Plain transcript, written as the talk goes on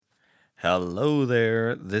Hello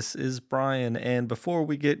there, this is Brian, and before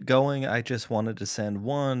we get going, I just wanted to send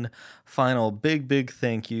one final big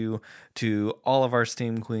thank you to all of our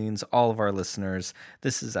Steam Queens, all of our listeners.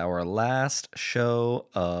 This is our last show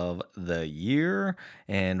of the year,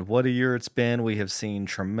 and what a year it's been. We have seen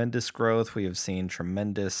tremendous growth, we have seen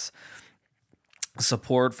tremendous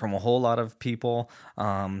support from a whole lot of people,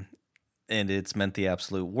 and it's meant the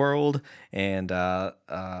absolute world, and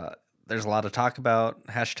there's a lot of talk about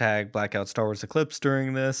hashtag Blackout Star Wars Eclipse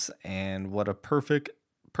during this, and what a perfect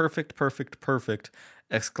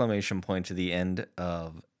exclamation point to the end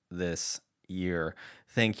of this year.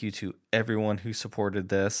 Thank you to everyone who supported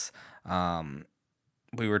this.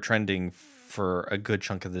 We were trending for a good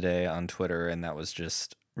chunk of the day on Twitter, and that was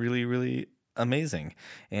just really amazing.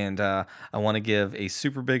 And I want to give a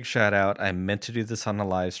super big shout out. I meant to do this on a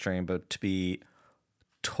live stream, but to be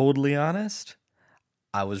totally honest,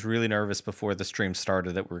 I was really nervous before the stream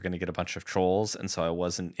started that we were going to get a bunch of trolls, and so I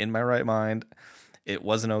wasn't in my right mind. It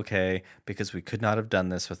wasn't okay because we could not have done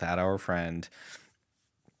this without our friend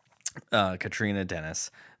Katrina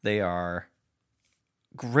Dennis. They are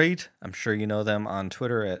great. I'm sure you know them on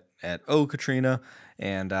Twitter at Katrina,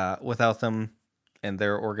 and without them and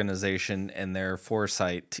their organization and their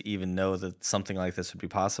foresight to even know that something like this would be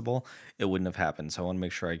possible, it wouldn't have happened. So I want to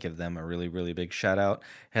make sure I give them a really big shout out.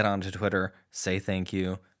 Head on to Twitter, say thank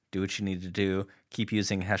you, do what you need to do. Keep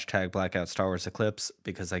using hashtag Blackout Star Wars Eclipse,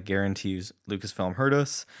 because I guarantee you Lucasfilm heard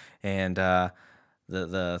us, and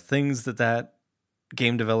the things that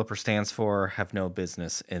game developer stands for have no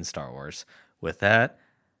business in Star Wars. With that,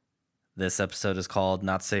 this episode is called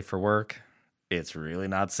Not Safe for Work. It's really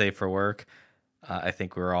not safe for work. I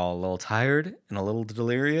think we're all a little tired and a little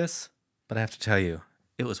delirious, but I have to tell you,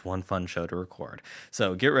 it was one fun show to record.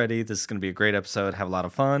 So get ready. This is going to be a great episode. Have a lot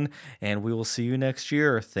of fun, and we will see you next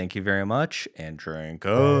year. Thank you very much, and drink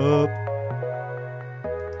up.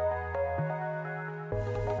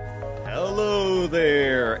 Hello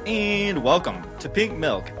there, and welcome to Pink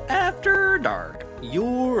Milk After Dark,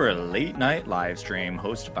 your late night live stream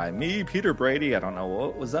hosted by me, Peter Brady. I don't know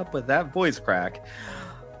what was up with that voice crack,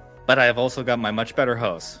 but I have also got my much better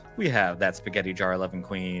hosts. We have that spaghetti jar loving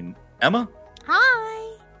queen, Emma.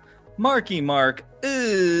 Hi. Marky Mark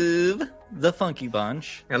of the Funky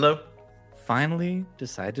Bunch. Hello. Finally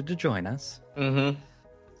decided to join us. Mm-hmm.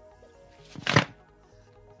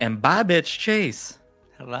 And bye, bitch Chase.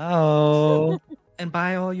 Hello. And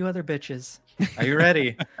bye, all you other bitches. Are you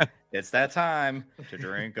ready? It's that time to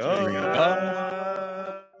drink up.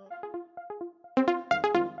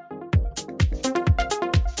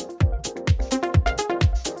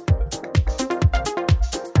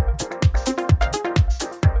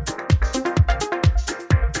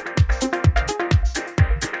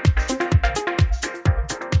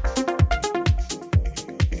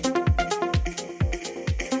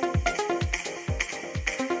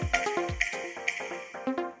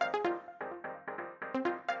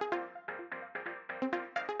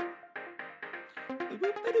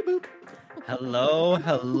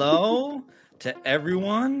 Hello to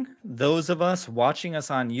everyone. Those of us watching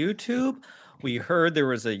us on YouTube, we heard there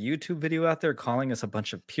was a YouTube video out there calling us a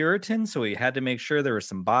bunch of Puritans, so we had to make sure there were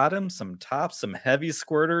some bottoms, some tops, some heavy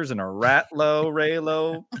squirters, and a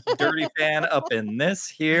Raylo dirty fan up in this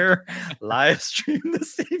here live stream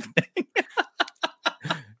this evening.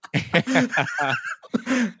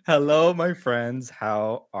 Hello, my friends.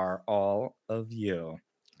 How are all of you?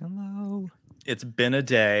 Hello. It's been a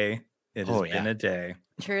day. It has been a day.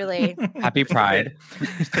 Truly. Happy Pride.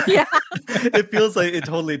 Yeah. It feels like it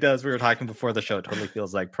totally does. We were talking before the show. It totally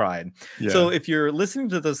feels like Pride. Yeah. So if you're listening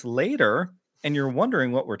to this later and you're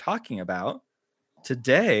wondering what we're talking about,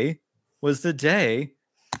 today was the day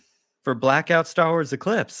for Blackout Star Wars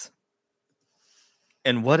Eclipse.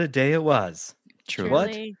 And what a day it was. Truly. What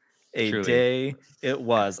a Truly. day it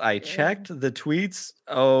was. I checked the tweets,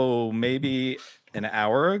 maybe an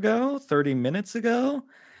hour ago, 30 minutes ago.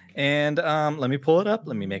 And let me pull it up.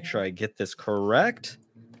 Let me make sure I get this correct.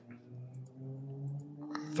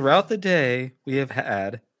 Throughout the day, we have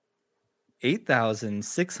had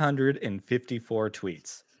 8,654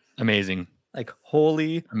 tweets. Amazing. Like,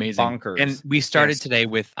 holy Amazing. bonkers. And we started Yes. today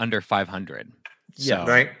with under 500. Yeah.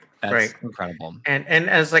 So Right. That's Right. incredible. And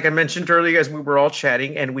as like I mentioned earlier, as we were all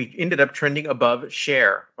chatting, and we ended up trending above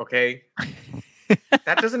share. Okay.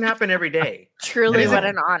 That doesn't happen every day. Truly, That is what a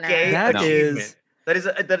an honor. Gay That achievement. is- That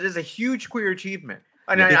is a huge queer achievement.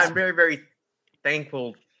 And It's- I'm very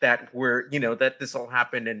thankful that that this all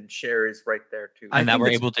happened and share is right there too. I And that think we're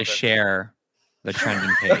it's- able to share the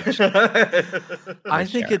trending page. I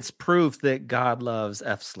think Sure. it's proof that God loves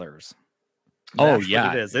F slurs. Oh That's yeah.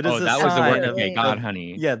 what it is. It is a that was the work sign of Absolutely. God,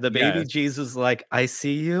 honey. yeah, the baby Yes. Jesus, like, I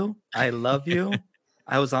see you, I love you,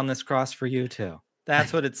 I was on this cross for you too.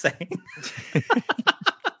 That's what it's saying.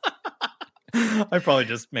 I probably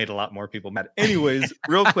just made a lot more people mad. Anyways,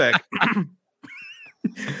 real quick,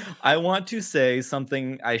 I want to say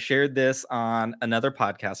something. I shared this on another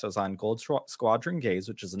podcast. I was on Gold Squadron Gaze,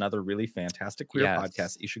 which is another really fantastic queer Yes.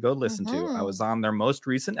 podcast you should go listen to. I Mhm. was on their most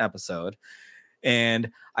recent episode,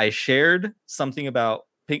 and I shared something about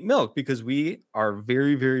pink milk because we are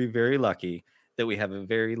very, very, very lucky that we have a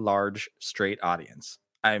very large straight audience.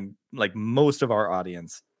 I'm like, most of our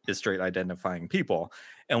audience is straight identifying people.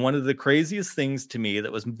 And one of the craziest things to me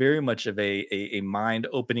that was very much of a mind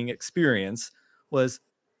opening experience was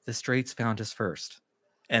the straights found us first.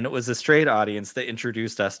 And it was a straight audience that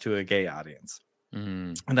introduced us to a gay audience.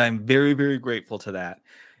 Mhm. And I'm very, very grateful to that.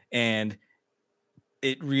 And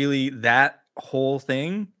it really, that whole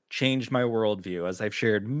thing changed my worldview, as I've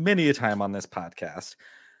shared many a time on this podcast.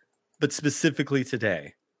 But specifically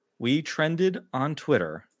today, we trended on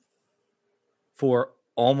Twitter for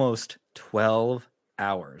almost 12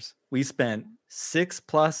 hours. We spent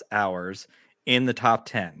 6+ hours in the top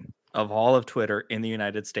 10 of all of Twitter in the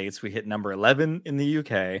United States. We hit number 11 in the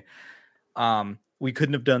UK. We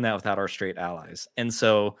couldn't have done that without our straight allies. And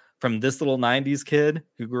so, from this little 90s kid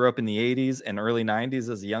who grew up in the 80s and early 90s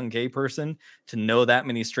as a young gay person, to know that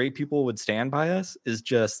many straight people would stand by us is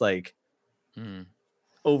just like Mhm.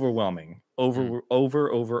 overwhelming.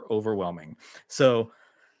 Overwhelming. So,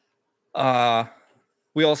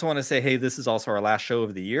 we also want to say, hey, this is also our last show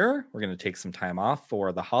of the year. We're going to take some time off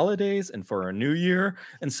for the holidays and for our new year.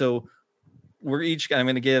 And so I'm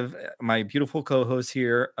going to give my beautiful co-host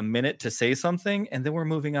here a minute to say something, and then we're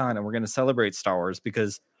moving on and we're going to celebrate Star Wars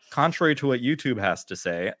because, contrary to what YouTube has to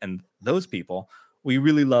say and those people, we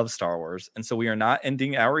really love Star Wars. And so we are not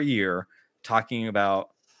ending our year talking about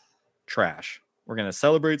trash. We're going to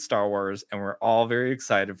celebrate Star Wars, and we're all very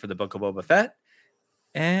excited for the Book of Boba Fett.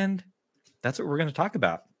 And that's what we're going to talk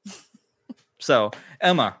about. So,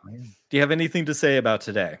 Emma, do you have anything to say about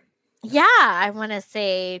today? Yeah, I want to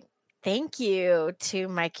say thank you to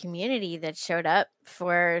my community that showed up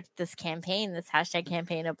for this campaign, this hashtag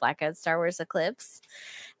campaign of Blackout Star Wars Eclipse.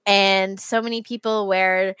 And so many people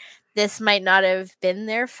where this might not have been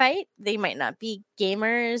their fight. They might not be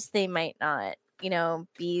gamers. They might not,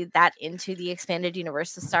 be that into the expanded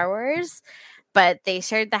universe of Star Wars. But they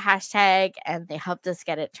shared the hashtag and they helped us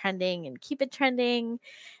get it trending and keep it trending.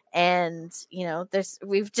 And,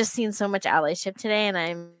 we've just seen so much allyship today, and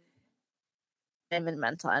I'm and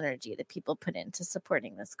mental energy that people put into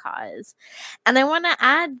supporting this cause. And I want to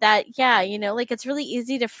add that, it's really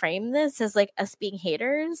easy to frame this as like us being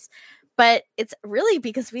haters, but it's really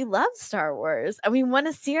because we love Star Wars and we want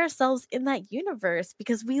to see ourselves in that universe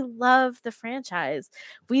because we love the franchise.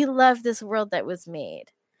 We love this world that was made.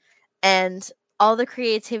 And all the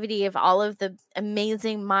creativity of all of the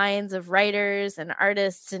amazing minds of writers and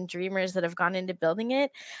artists and dreamers that have gone into building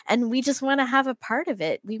it. And we just want to have a part of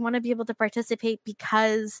it. We want to be able to participate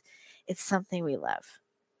because it's something we love.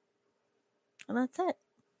 And that's it.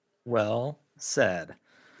 Well said.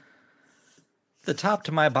 The top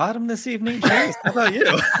to my bottom this evening, Chase. How about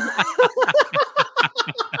you?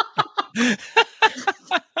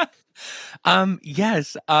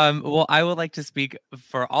 Yes. Well, I would like to speak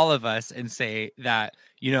for all of us and say that,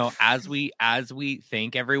 as we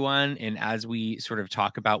thank everyone and as we sort of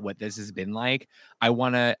talk about what this has been like, I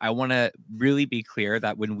want to really be clear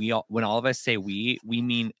that when all of us say we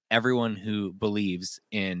mean everyone who believes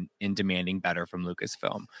in demanding better from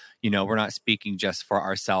Lucasfilm. We're not speaking just for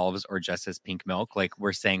ourselves or just as Pink Milk. Like,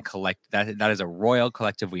 we're saying that is a royal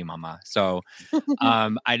collective we, mama. So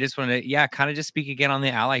I just want to, kind of just speak again on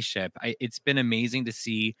the allyship. It's been amazing to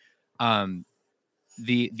see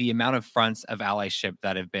the amount of fronts of allyship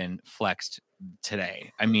that have been flexed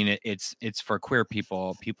today. I mean, it's for queer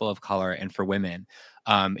people of color, and for women.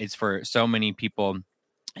 It's for so many people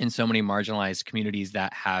in so many marginalized communities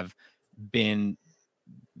that have been,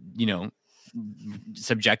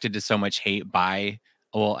 subjected to so much hate by,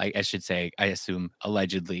 well, I should say, I assume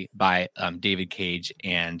allegedly by David Cage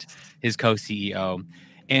and his co-CEO.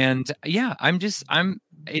 And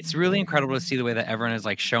it's really incredible to see the way that everyone has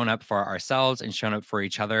like shown up for ourselves and shown up for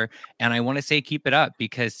each other. And I want to say, keep it up,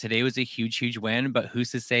 because today was a huge, huge win, but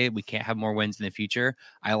who's to say we can't have more wins in the future?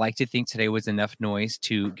 I like to think today was enough noise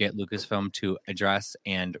to get Lucasfilm to address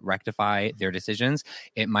and rectify their decisions.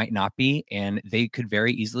 It might not be, and they could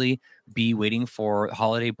very easily be waiting for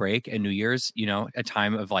holiday break and New Year's, a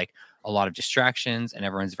time of like a lot of distractions and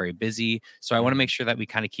everyone's very busy. So I want to make sure that we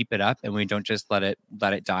kind of keep it up and we don't just let it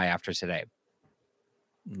die after today.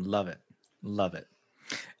 Love it. Love it.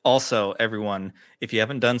 Also, everyone, if you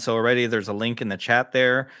haven't done so already, there's a link in the chat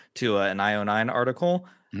there to an IO9 article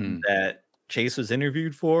that Chase was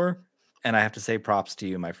interviewed for. And I have to say props to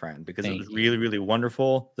you, my friend, because it was really, really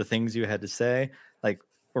wonderful. The things you had to say, like,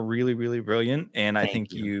 were really, really brilliant. And I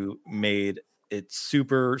think you made it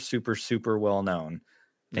super, super, super well known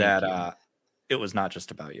that it was not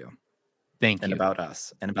just about you. And about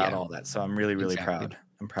us and about all that. So I'm really, really proud.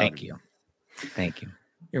 I'm proud of you. Thank you.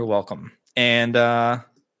 You're welcome. And a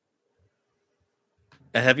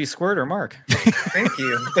heavy squirter, Mark. Thank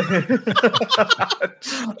you.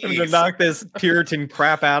 I'm gonna knock this Puritan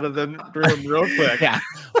crap out of the room real quick. Yeah,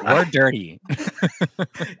 we're dirty.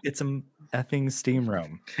 It's a effing steam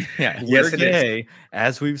room. Yeah, we're gay,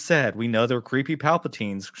 as we've said. We know they're creepy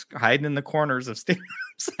Palpatines hiding in the corners of steam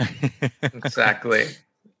rooms. Exactly.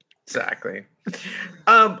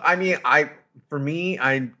 I mean, for me,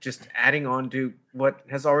 I'm just adding on to what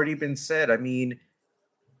has already been said. I mean,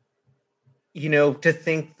 you know, to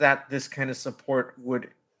think that this kind of support would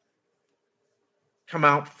come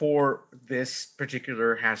out for this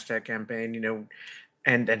particular hashtag campaign, you know,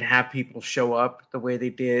 and have people show up the way they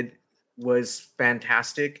did was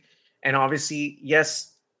fantastic. And obviously,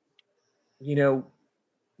 yes, you know,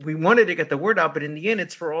 we wanted to get the word out, but in the end,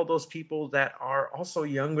 it's for all those people that are also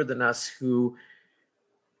younger than us who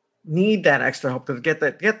need that extra help to get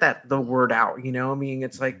the word out. You know, I mean,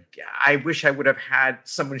 it's like, I wish I would have had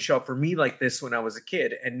someone show up for me like this when I was a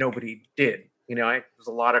kid, and nobody did. You know, there's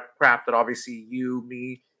a lot of crap that obviously you,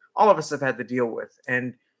 me, all of us have had to deal with,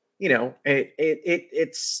 and you know,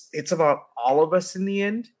 it's about all of us in the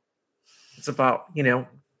end. It's about, you know,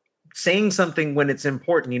 saying something when it's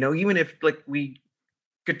important. You know, even if like we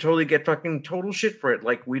could totally get fucking total shit for it,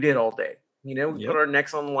 like we did all day. You know, we put our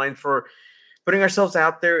necks on the line for putting ourselves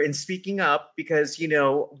out there and speaking up, because, you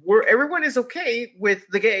know, everyone is okay with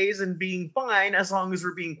the gays and being fine as long as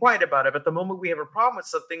we're being quiet about it. But the moment we have a problem with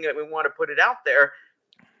something that we want to put it out there,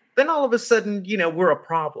 then all of a sudden, you know, we're a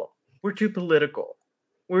problem. We're too political.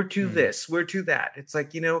 We're too this. We're too that. It's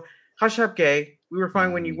like, you know, hush up, gay. We were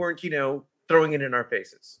fine when you weren't, you know, throwing it in our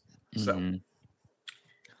faces. So,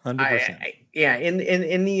 100%. Yeah. In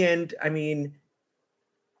the end, I mean,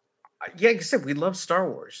 yeah, like I said, we love Star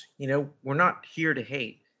Wars. You know, we're not here to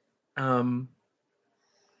hate. I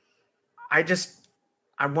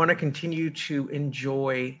want to continue to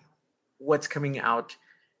enjoy what's coming out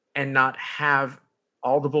and not have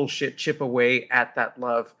all the bullshit chip away at that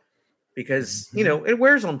love, because, you know, it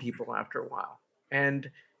wears on people after a while. And,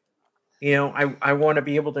 you know, I want to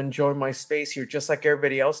be able to enjoy my space here just like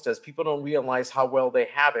everybody else does. People don't realize how well they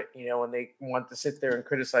have it, you know, and they want to sit there and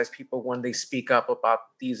criticize people when they speak up about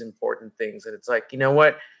these important things. And it's like, you know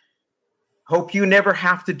what? Hope you never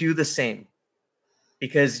have to do the same,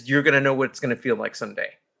 because you're going to know what it's going to feel like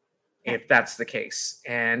someday if that's the case.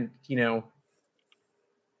 And, you know,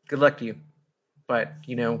 good luck to you. But,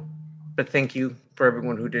 you know, thank you for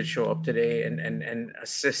everyone who did show up today and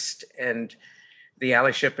assist, and the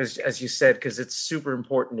allyship, as you said, because it's super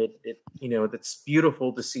important. It you know, it's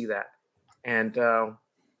beautiful to see that, and you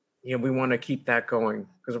know, we want to keep that going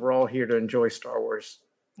because we're all here to enjoy Star Wars.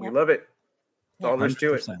 We love it. That's all there's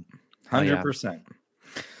to it. 100%.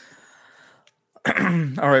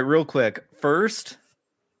 All right, real quick. First,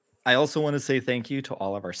 I also want to say thank you to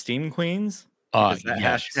all of our Steam Queens. That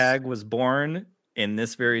hashtag was born in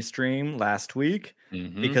this very stream last week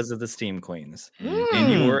because of the Steam Queens.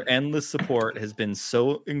 And your endless support has been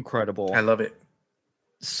so incredible. I love it.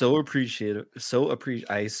 So appreciated.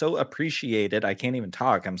 I so appreciate it. I can't even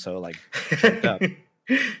talk. I'm so like up.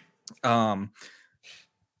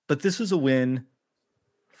 But this was a win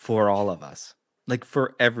for all of us. Like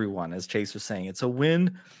for everyone, as Chase was saying. It's a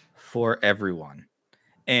win for everyone.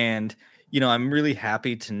 And you know, I'm really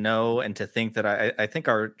happy to know and to think that I think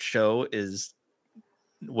our show is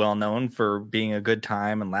well known for being a good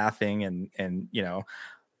time and laughing, and you know,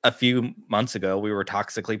 a few months ago we were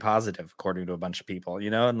toxically positive according to a bunch of people,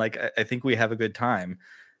 you know, and like I think we have a good time,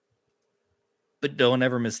 but don't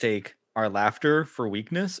ever mistake our laughter for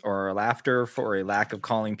weakness or our laughter for a lack of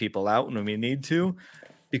calling people out when we need to,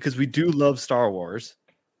 because we do love Star Wars.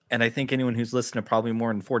 And I think anyone who's listened to probably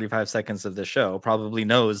more than 45 seconds of the show probably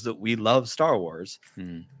knows that we love Star Wars.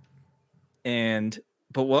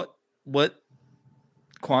 But what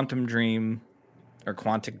Quantum Dream or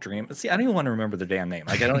Quantic Dream. See, I don't even want to remember the damn name.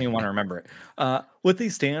 Like, I don't even want to remember it. What they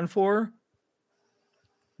stand for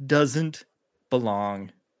doesn't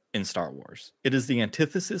belong in Star Wars. It is the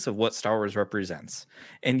antithesis of what Star Wars represents.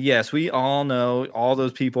 And yes, we all know all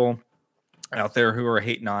those people out there who are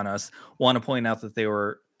hating on us want to point out that they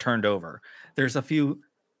were turned over. There's a few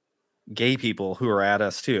gay people who are at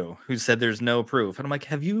us too, who said there's no proof. And I'm like,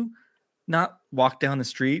 have you not walked down the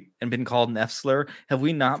street and been called an F slur? Have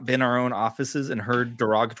we not been our own offices and heard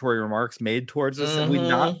derogatory remarks made towards us? Have we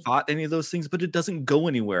not fought any of those things? But it doesn't go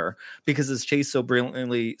anywhere because, as Chase so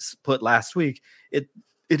brilliantly put last week, it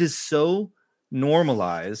is so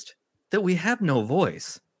normalized that we have no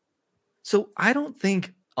voice. So I don't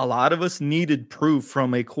think a lot of us needed proof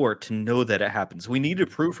from a court to know that it happens. We needed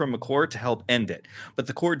proof from a court to help end it, but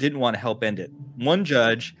the court didn't want to help end it. One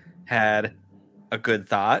judge had a good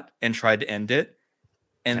thought and tried to end it,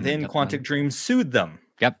 and then Quantic Dream sued them.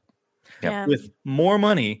 Yep. With more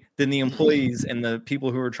money than the employees and the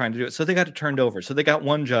people who were trying to do it. So they got it turned over. So they got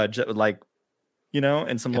one judge that would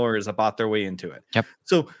and some lawyers that bought their way into it. Yep.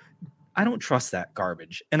 So I don't trust that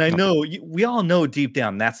garbage. And I know we all know deep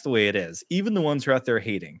down that's the way it is. Even the ones who are out there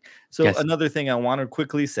hating. So another thing I want to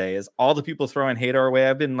quickly say is all the people throwing hate our way,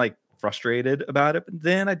 I've been frustrated about it. But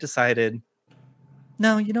then I decided,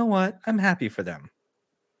 no, you know what? I'm happy for them.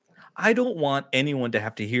 I don't want anyone to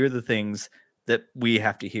have to hear the things that we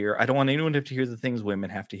have to hear. I don't want anyone to have to hear the things women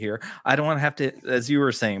have to hear. I don't want to have to, as you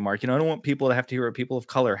were saying, Mark, I don't want people to have to hear what people of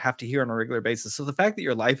color have to hear on a regular basis. So the fact that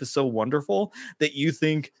your life is so wonderful that you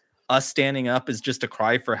think us standing up is just a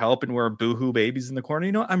cry for help and we're boohoo babies in the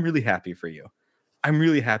corner, I'm really happy for you. I'm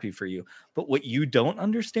really happy for you. But what you don't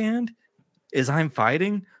understand is I'm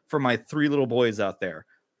fighting for my 3 little boys out there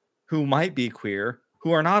who might be queer,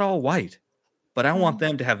 who are not all white, but I want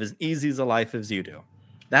them to have as easy as a life as you do.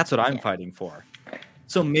 That's what I'm fighting for.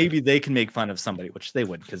 So maybe they can make fun of somebody, which they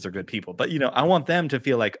wouldn't because they're good people. But, I want them to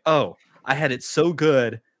feel like, oh, I had it so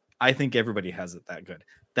good. I think everybody has it that good.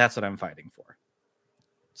 That's what I'm fighting for.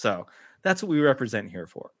 So that's what we represent here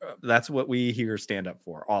for. That's what we here stand up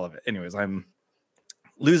for, all of it. Anyways, I'm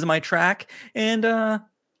losing my track, and we're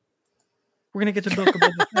going to get to Book of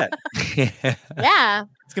Boba Fett. Yeah.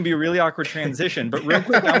 It's going to be a really awkward transition, but real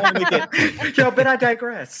quick, I want to make it... but I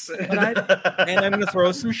digress. And I'm going to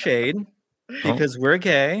throw some shade because we're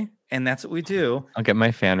gay, and that's what we do. I'll get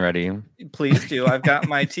my fan ready. Please do. I've got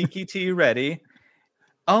my tiki tea ready.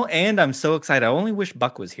 Oh, and I'm so excited. I only wish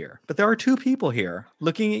Buck was here. But there are 2 people here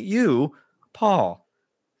looking at you, Paul,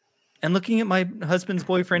 and looking at my husband's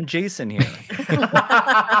boyfriend, Jason, here.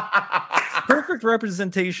 Perfect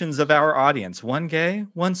representations of our audience. One gay,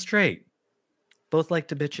 one straight. Both like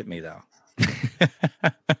to bitch at me, though.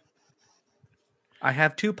 I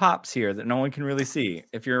have 2 pops here that no one can really see.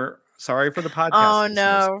 If you're sorry for the podcast. Oh,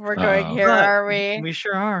 no. We're going here, are we? We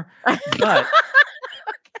sure are. But...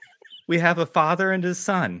 we have a father and his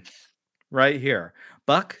son right here.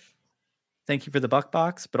 Buck, thank you for the Buck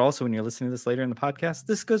box. But also, when you're listening to this later in the podcast,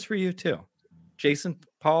 this goes for you too. Jason,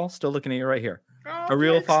 Paul, still looking at you right here. A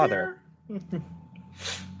real father.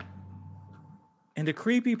 And a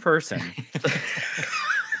creepy person who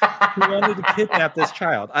wanted to kidnap this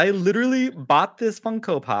child. I literally bought this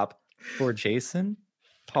Funko Pop for Jason,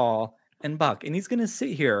 Paul, and Buck. And he's going to sit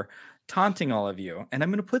here taunting all of you. And I'm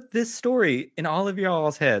going to put this story in all of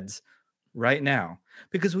y'all's heads right now,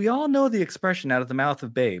 because we all know the expression out of the mouth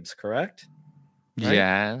of babes, correct? Right?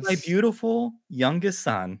 Yes. My beautiful youngest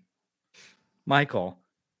son, Michael,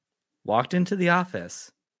 walked into the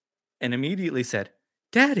office and immediately said,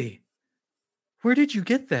 "Daddy, where did you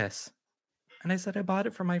get this?" And I said, "I bought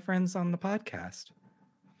it for my friends on the podcast."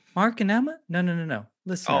 Mark and Emma? No.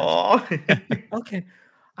 Listen. Oh. Okay.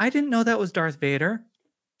 I didn't know that was Darth Vader.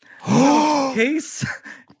 Case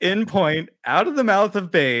in point, out of the mouth of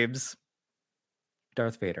babes,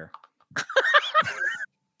 Darth Vader.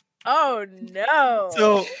 Oh no.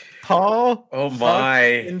 So Paul, oh my,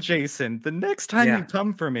 and Jason, the next time you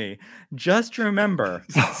come for me, just remember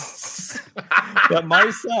that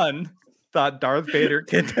my son thought Darth Vader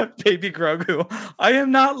kidnapped baby Grogu. I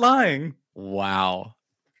am not lying. Wow.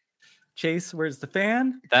 Chase, where's the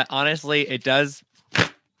fan? That honestly, it does.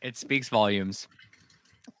 It speaks volumes.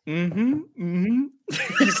 He's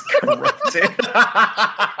corrupted.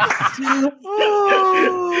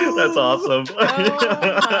 That's awesome.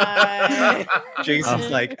 Oh Jason's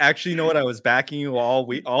like, actually, you know what? I was backing you all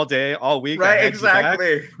week, all day, all week. Right,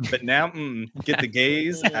 exactly. But now, get the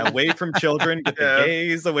gays away from children. Get the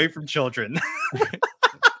gays away from children.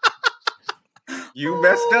 You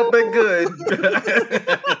messed up and good.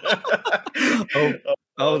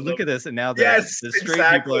 Oh, look at this. And now the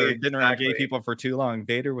straight people have been around gay people for too long.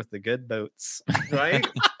 Vader with the good boats. Right?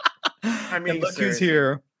 I mean, look who's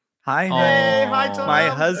here. Hi, hey, hi, Tom. My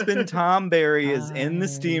husband, Tom Barry, is in the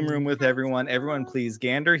steam room with everyone. Everyone, please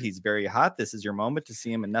gander. He's very hot. This is your moment to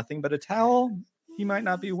see him in nothing but a towel. He might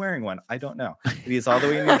not be wearing one. I don't know. But he's all the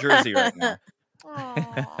way in New Jersey right now.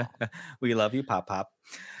 We love you, Pop Pop.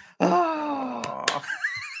 Oh.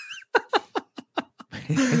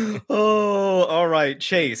 Oh, all right,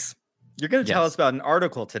 Chase. You're going to tell Yes. us about an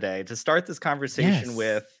article today to start this conversation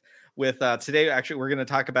Yes. with today. Actually, we're going to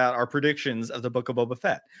talk about our predictions of the Book of Boba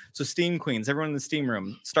Fett. So, Steam Queens, everyone in the Steam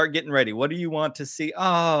room, start getting ready. What do you want to see?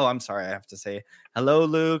 Oh, I'm sorry, I have to say hello,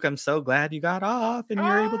 Luke. I'm so glad you got off and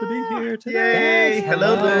you're able to be here today. Yay!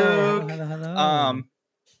 Hello, Luke. Hello.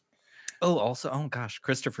 Oh, also, oh gosh,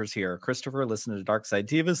 Christopher's here. Christopher, listen to Dark Side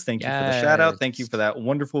Divas. Thank you for the shout out. Thank you for that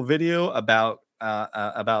wonderful video about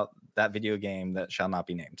that video game that shall not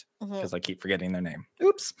be named because I keep forgetting their name.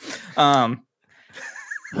 Oops.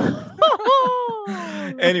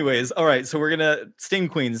 Anyways, all right. So we're gonna Steam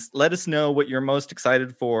Queens. Let us know what you're most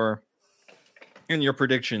excited for in your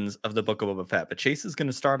predictions of the Book of Boba Fett. But Chase is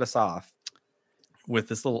gonna start us off with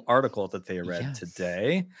this little article that they read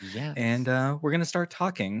today. Yes. And we're gonna start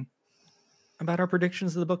talking about our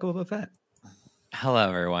predictions of the Book of Boba Fett. Hello,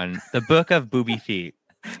 everyone. The Book of Booby Feet.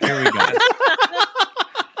 Here we go.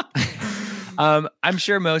 I'm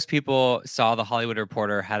sure most people saw the Hollywood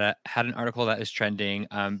Reporter had an article that is trending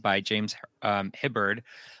by James Hibbard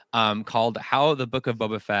called "How the Book of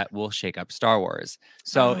Boba Fett Will Shake Up Star Wars."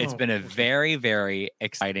 So it's been a very, very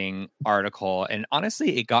exciting article, and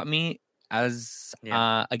honestly, it got me as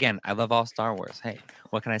again, I love all Star Wars. Hey,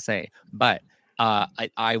 what can I say? But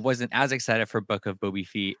I wasn't as excited for Book of Boba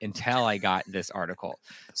Fett until I got this article.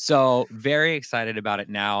 So very excited about it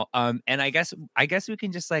now. And I guess we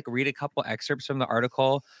can just like read a couple excerpts from the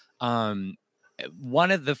article.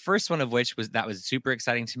 The first one of which was super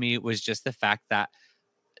exciting to me was just the fact that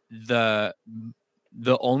the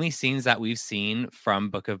only scenes that we've seen from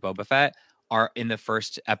Book of Boba Fett are in the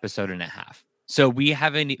first episode and a half. So we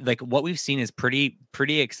haven't like what we've seen is pretty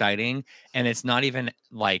exciting, and it's not even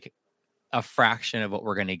like a fraction of what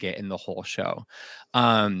we're going to get in the whole show.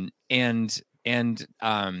 Well,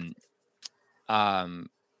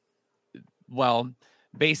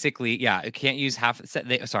 basically, yeah, it can't use half.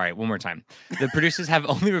 Sorry, one more time. The producers have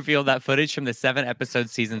only revealed that footage from the 7-episode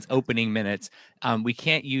season's opening minutes. We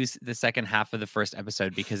can't use the second half of the first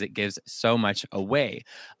episode because it gives so much away.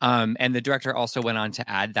 And the director also went on to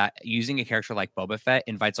add that using a character like Boba Fett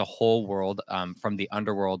invites a whole world from the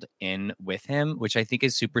underworld in with him, which I think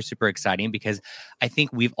is super, super exciting because I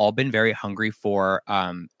think we've all been very hungry for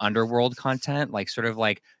underworld content, like sort of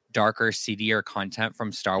like darker, seedier content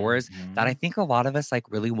from Star Wars that I think a lot of us like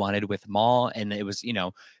really wanted with Maul. And it was,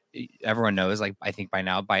 everyone knows, like, I think by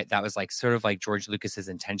now, that was like sort of like George Lucas's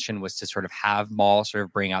intention was to sort of have Maul sort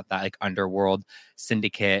of bring out that like underworld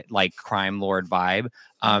syndicate, like crime lord vibe.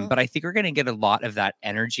 But I think we're going to get a lot of that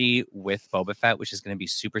energy with Boba Fett, which is going to be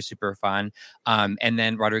super, super fun. And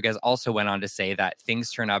then Rodriguez also went on to say that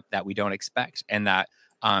things turn up that we don't expect and that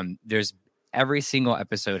there's every single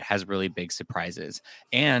episode has really big surprises,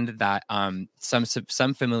 and that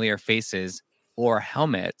some familiar faces or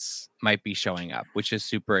helmets might be showing up, which is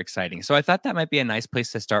super exciting. So I thought that might be a nice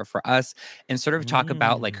place to start for us and sort of talk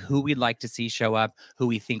about like who we'd like to see show up, who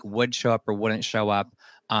we think would show up or wouldn't show up.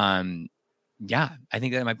 Yeah, I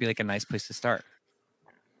think that might be like a nice place to start.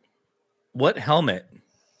 What helmet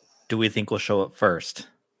do we think will show up first?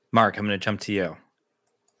 Mark, I'm going to jump to you.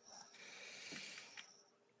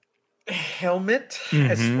 Helmet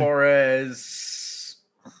as far as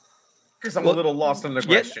because I'm a little lost on the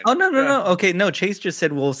question. Oh no. Okay, no. Chase just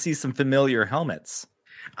said we'll see some familiar helmets.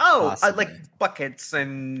 Oh, like buckets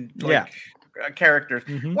and characters.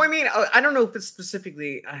 Well, I mean, I don't know if it's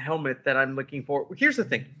specifically a helmet that I'm looking for. Here's the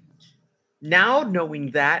thing. Now knowing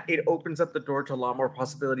that, it opens up the door to a lot more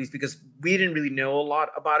possibilities because we didn't really know a lot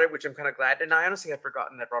about it, which I'm kind of glad. And I honestly had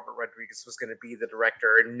forgotten that Robert Rodriguez was going to be the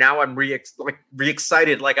director. And now I'm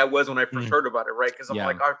re-excited like I was when I first heard about it, right? Because I'm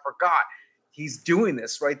like, I forgot he's doing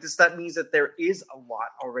this, right? That means that there is a lot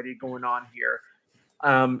already going on here.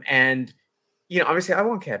 And, obviously I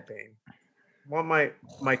want Cad Bane. I want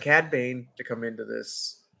my Cad Bane to come into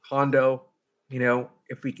this. Hondo.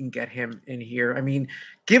 If we can get him in here. I mean,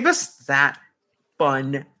 give us that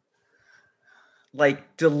fun,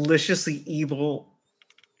 like deliciously evil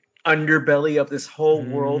underbelly of this whole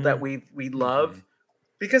world that we love.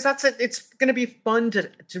 Because that's it. It's going to be fun to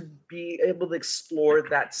be able to explore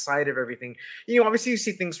that side of everything. Obviously you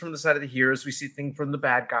see things from the side of the heroes. We see things from the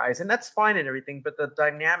bad guys, and that's fine and everything. But the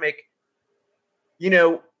dynamic,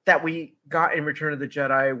 that we got in Return of the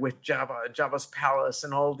Jedi with Jabba's palace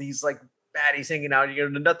and all these like baddies hanging out,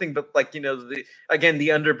 nothing but like, the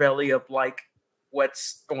underbelly of like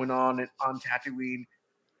what's going on Tatooine.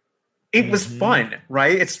 It was fun,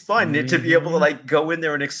 right? It's fun to be able to like go in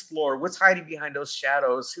there and explore what's hiding behind those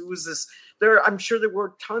shadows. Who is this? I'm sure there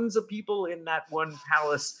were tons of people in that one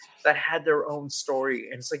palace that had their own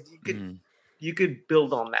story. And it's like, you could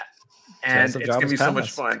build on that. and Jazz of it's gonna be Jabba's so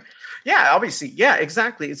much palace. fun. Yeah, obviously, yeah,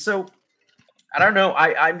 exactly. So I don't know.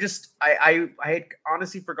 I had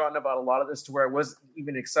honestly forgotten about a lot of this to where I wasn't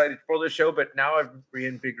even excited for the show, but now I'm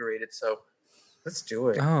reinvigorated. So let's do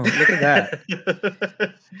it. Oh, look at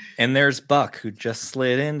that. And there's Buck, who just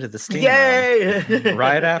slid into the steam room Yay!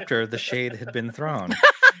 right after the shade had been thrown.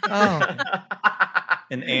 Oh,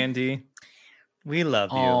 and Andy, we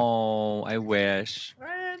love you. Oh, I wish.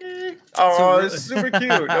 Oh, So- it's super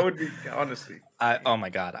cute. That would be honestly. Oh my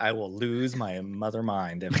God, I will lose my mother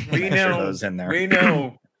mind if We I picture know. those in there. We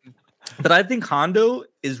know. But I think Hondo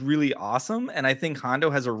is really awesome, and I think Hondo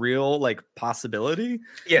has a real like possibility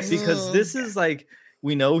Yes. because this is like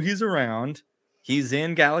we know he's around. He's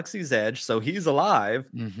in Galaxy's Edge, so he's alive,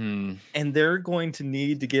 Mm-hmm. and they're going to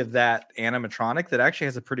need to give that animatronic that actually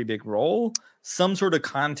has a pretty big role some sort of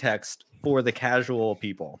context for the casual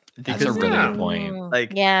people. That's a Because, really Yeah. good point.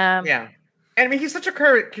 like Yeah. Yeah. And I mean, he's such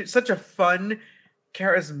a fun,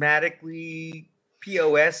 charismatically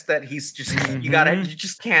POS that he's just you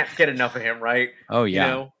just can't get enough of him, right? Oh yeah.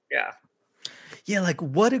 You know? Yeah. yeah, like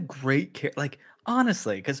what a great like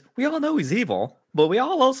honestly, because we all know he's evil, but we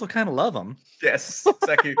all also kind of love him. Yes.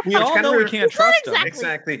 Exactly. We Which all kinda know we re- can't trust him.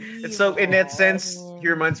 Exactly. And so in that sense, he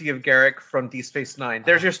reminds me of Garrick from Deep Space Nine.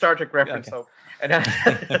 There's your Star Trek reference. Okay. So,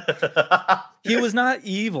 and He was not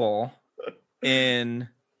evil in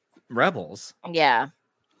Rebels, Yeah.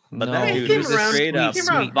 but No, that he dude came was around- straight he up came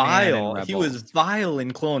around vile. man in He was Rebels. vile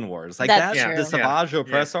in Clone Wars. Like That's that, true. the Savage Yeah.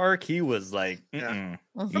 Press arc, he was like, Yeah. mm-mm.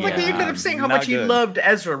 Mhm. But like he ended up saying how Not much he good. loved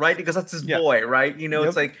Ezra, right? Because that's his Yeah. boy, right? You know, Yep.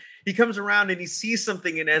 it's like he comes around and he sees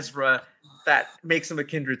something in Ezra that makes him a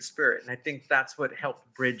kindred spirit. And I think that's what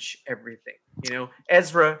helped bridge everything. You know,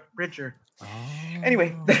 Ezra Bridger.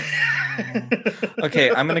 Anyway. Okay,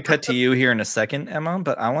 I'm going to cut to you here in a second, Emma,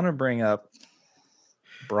 but I want to bring up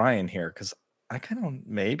Brian here because I kind of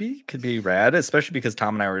maybe could be rad, especially because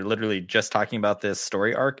Tom and I were literally just talking about this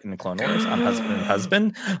story arc in the Clone Wars on Husband and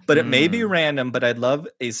Husband. But it may be random, but I'd love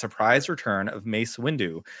a surprise return of Mace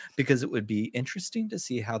Windu because it would be interesting to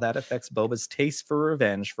see how that affects Boba's taste for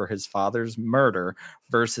revenge for his father's murder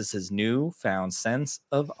versus his newfound sense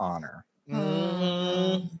of honor.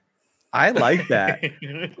 I like that.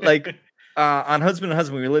 Like on Husband and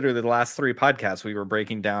Husband, we literally the last 3 podcasts we were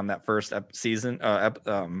breaking down that first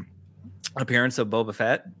appearance of Boba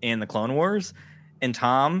Fett in the Clone Wars, and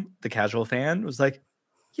Tom, the casual fan, was like,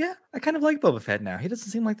 "Yeah, I kind of like Boba Fett now. He doesn't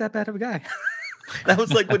seem like that bad of a guy." That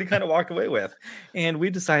was like what he kind of walked away with, and we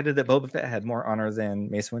decided that Boba Fett had more honor than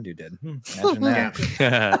Mace Windu did. Imagine that.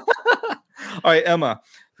 Yeah. All right, Emma,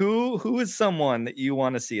 who is someone that you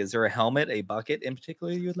want to see? Is there a helmet, a bucket in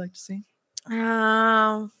particular you would like to see?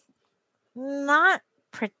 Not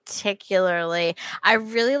particularly. I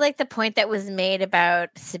really like the point that was made about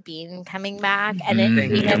Sabine coming back and it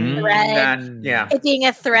Thank being you. a thread. Yeah. It being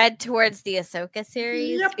a thread towards the Ahsoka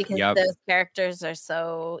series Yep. because Yep. those characters are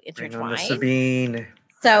so Bring on the intertwined. Sabine.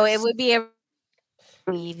 So Yes. it would be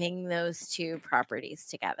weaving those two properties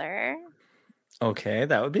together. Okay,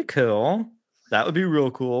 that would be cool. That would be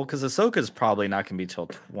real cool because Ahsoka's probably not going to be till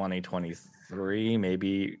 2023,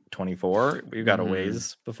 maybe 24. We've got a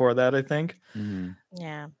ways before that, I think. Mhm.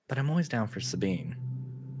 Yeah. But I'm always down for Sabine.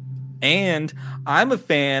 And I'm a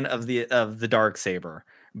fan of the Darksaber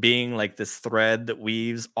being like this thread that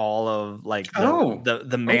weaves all of like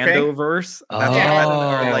the Mando verse.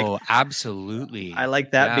 Oh, absolutely. I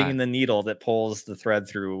like that Yeah. being the needle that pulls the thread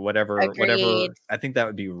through whatever. Agreed. I think that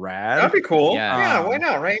would be rad. That'd be cool. Yeah. Yeah, why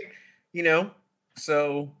not, right? You know,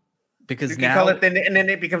 so because you can now call it then, and then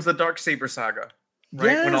it becomes the Darksaber saga,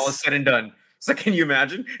 right? When all is Yes. said and done. So can you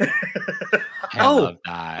imagine? I love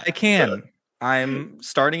that. I can. I'm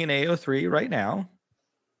starting an AO3 right now.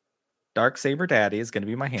 Darksaber Daddy is going to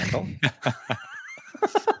be my handle.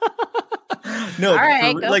 No, All but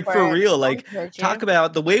right, for, go like for for it. real, I'll like encourage you. talk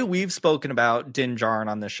about the way we've spoken about Din Djarin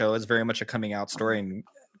on the show is very much a coming out story and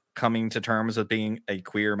coming to terms with being a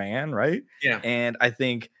queer man, right? Yeah. And I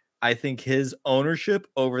think his ownership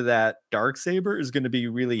over that Darksaber is going to be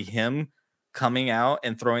really him coming out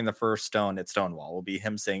and throwing the first stone at Stonewall. Will be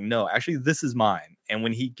him saying, "No, actually, this is mine." And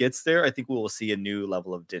when he gets there, I think we will see a new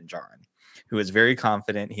level of Din Djarin, who is very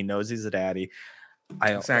confident. He knows he's a daddy.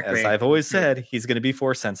 Exactly. As I've always said, he's going to be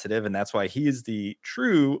force sensitive, and that's why he is the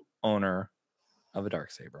true owner of a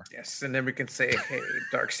Darksaber. Yes, and then we can say, "Hey,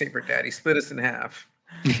 Darksaber Daddy, split us in half."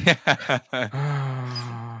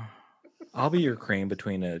 I'll be your cream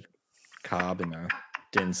between a Cobb and a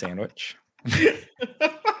Din sandwich.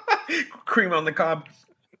 Cream on the cob.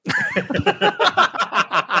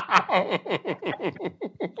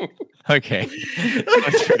 Okay.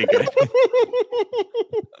 That's pretty good.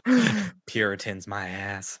 Puritans, my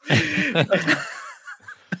ass.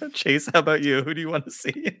 Chase, how about you? Who do you want to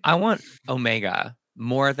see? I want Omega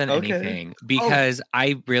more than Okay. anything because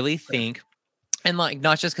I really think, and like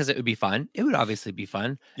not just because it would be fun, it would obviously be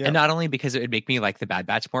fun, Yep. and not only because it would make me like the Bad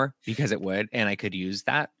Batch more, because it would, and I could use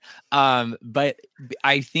that. But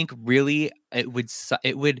I think really it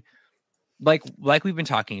would like we've been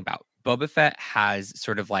talking about. Boba Fett has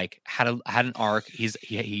sort of like had an arc.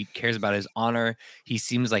 He cares about his honor. He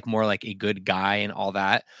seems like more like a good guy and all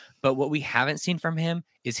that. But what we haven't seen from him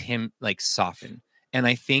is him like soften. And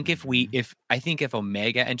I think if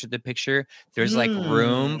Omega entered the picture, there's like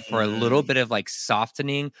room for a little bit of like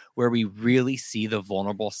softening where we really see the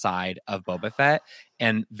vulnerable side of Boba Fett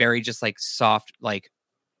and very just like soft, like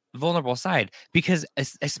vulnerable side. Because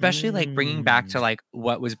especially like bringing back to like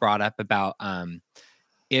what was brought up about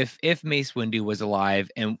if Mace Windu was alive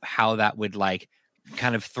and how that would like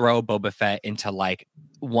kind of throw Boba Fett into like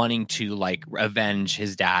wanting to like avenge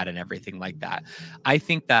his dad and everything like that. I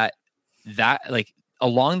think that like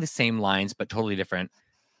along the same lines, but totally different.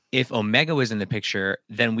 If Omega was in the picture,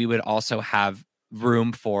 then we would also have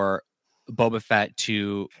room for Boba Fett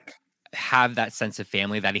to have that sense of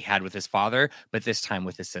family that he had with his father, but this time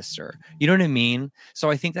with his sister. You know what I mean? So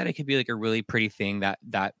I think that it could be like a really pretty thing that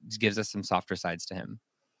gives us some softer sides to him.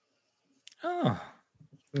 Oh,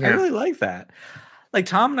 Yeah. I really like that. Like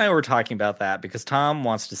Tom and I were talking about that because Tom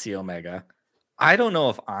wants to see Omega. I don't know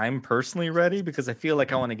if I'm personally ready because I feel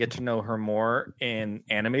like I want to get to know her more in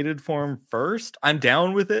animated form first. I'm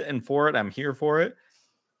down with it and for it. I'm here for it.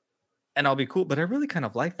 And I'll be cool, but I really kind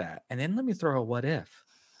of like that. And then let me throw a what if.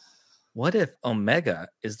 What if Omega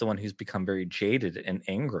is the one who's become very jaded and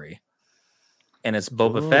angry? And it's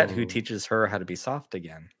Boba Fett who teaches her how to be soft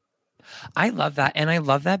again. I love that. And I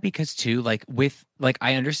love that because too, like with like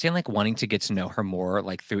I understand like wanting to get to know her more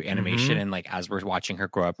like through animation and like as we're watching her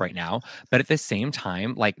grow up right now. But at the same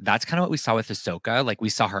time, like that's kind of what we saw with Ahsoka. Like we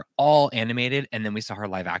saw her all animated and then we saw her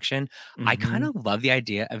live action. I kind of love the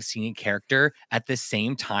idea of seeing a character at the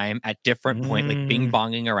same time at different point, like bing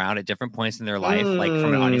bonging around at different points in their life, like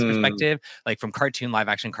from an audience perspective, like from cartoon live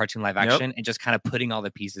action, and just kind of putting all the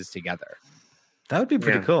pieces together. That would be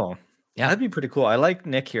pretty cool. Yeah, that'd be pretty cool. I like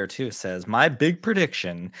Nick here too. Says my big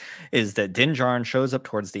prediction is that Din Djarin shows up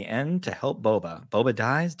towards the end to help Boba. Boba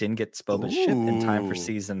dies. Din gets Boba's ship in time for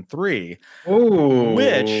season 3. Ooh.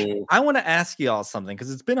 Which I want to ask you all something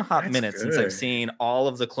because it's been a hot minute since I've seen all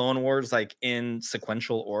of the Clone Wars like in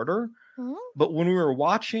sequential order. But when we were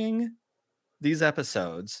watching these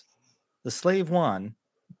episodes, the Slave One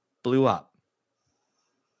blew up.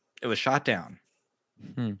 It was shot down.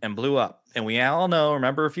 And blew up. And we all know,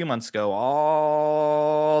 remember a few months ago,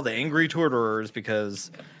 all the angry Twitterers because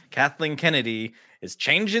Kathleen Kennedy is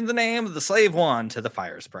changing the name of the Slave One to the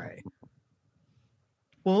Fire Spray.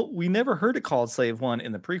 Well, we never heard it called Slave One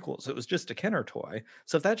in the prequels. It was just a Kenner toy.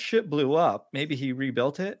 So if that ship blew up, maybe he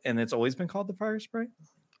rebuilt it and it's always been called the Fire Spray?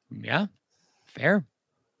 Yeah, fair.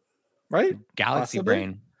 Right? Galaxy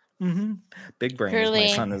Possibly. brain. Big brain, Truly.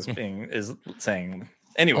 as my son is saying.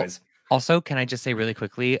 Anyways. Also, can I just say really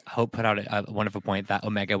quickly, Hope put out a wonderful point that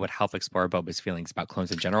Omega would help explore Boba's feelings about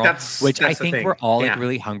clones in general, which I think we're all like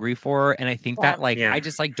really hungry for. And I think that like, I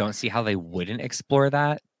just like don't see how they wouldn't explore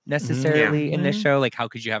that necessarily in this show. Like, how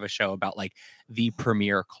could you have a show about like the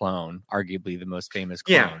premier clone, arguably the most famous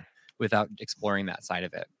clone, without exploring that side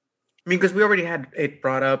of it? I mean, because we already had it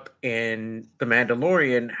brought up in The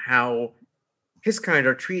Mandalorian how his kind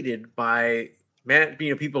are treated by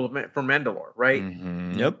people from Mandalore, right?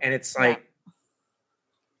 Yep. And it's like,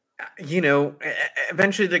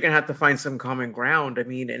 eventually they're gonna have to find some common ground. I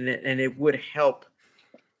mean, and it would help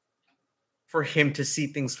for him to see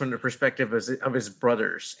things from the perspective of his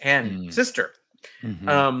brothers and sister.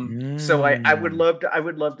 So I would love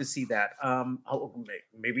to see that.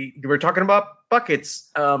 Maybe we're talking about buckets.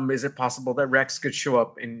 Is it possible that Rex could show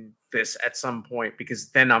up in this at some point? Because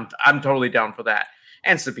then I'm totally down for that.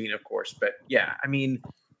 And Sabine, of course. But yeah, I mean,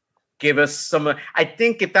 give us some. I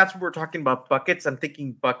think if that's what we're talking about, buckets, I'm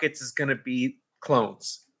thinking buckets is going to be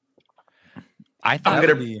clones. I'm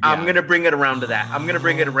gonna bring it around to that. I'm gonna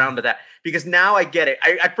bring it around to that because now I get it.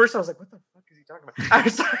 At first I was like, what the fuck is he talking about? I'm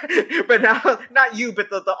sorry, but now not you, but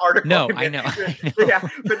the article. No, I know. Yeah,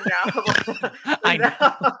 but now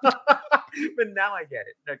I get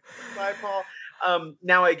it. Bye, Paul.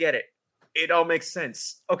 Now I get it. It all makes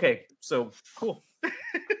sense. Okay, so cool.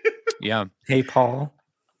 Yeah. Hey, Paul,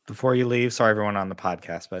 before you leave, sorry everyone on the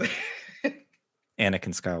podcast, but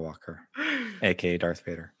Anakin Skywalker, aka Darth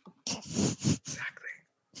Vader. Exactly.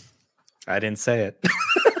 I didn't say it.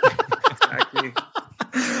 Exactly.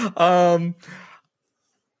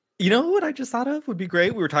 You know what I just thought of would be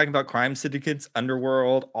great? We were talking about crime syndicates,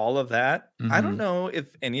 underworld, all of that. I don't Mhm. know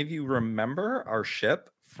if any of you remember our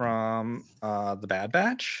ship from the Bad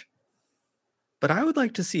Batch, but I would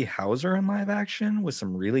like to see Hauser in live action with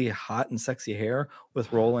some really hot and sexy hair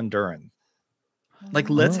with Roland Duran.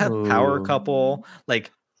 Like, let's have power Oh. couple.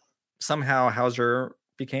 Like, somehow Hauser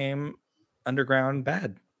became underground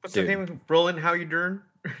bad. What's dude. the name? Roland, how you doing?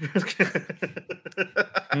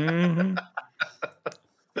 Mhm.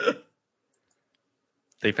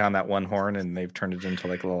 They found that one horn and they've turned it into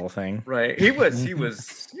like a little thing. Right. He was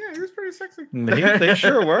pretty sexy. They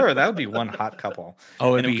sure were. That would be one hot couple.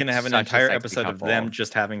 Oh, And we can have an such a entire sexy episode of couple. them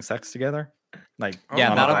just having sex together. Like,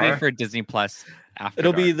 Yeah, Oh, that'll my. be for Disney Plus after.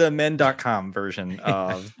 it'll be dark. the men.com version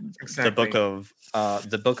of Exactly.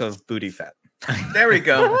 the book of Booty Fett. There we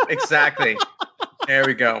go. Exactly. There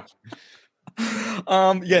we go.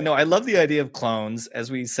 I love the idea of clones.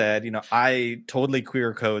 As we said, I totally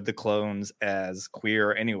queer code the clones as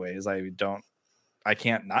queer anyways. I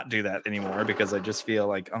can't not do that anymore because I just feel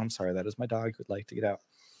like, oh, I'm sorry, that is my dog who'd like to get out.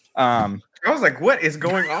 I was like, what is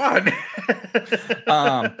going on?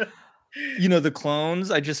 The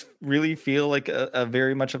clones, I just really feel like a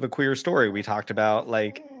very much of a queer story. We talked about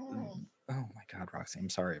like, oh my God, Roxy, I'm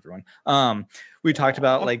sorry, everyone. We talked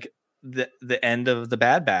about like the end of the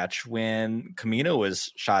Bad Batch when Kamino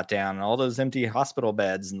was shot down and all those empty hospital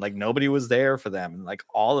beds and like nobody was there for them and like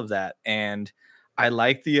all of that. And I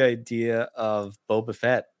like the idea of Boba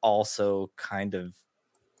Fett also kind of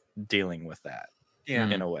dealing with that Yeah.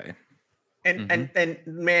 in a way. And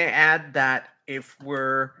may I add that if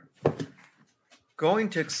we're going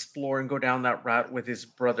to explore and go down that route with his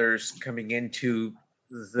brothers coming into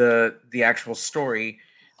the actual story,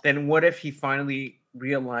 then what if he finally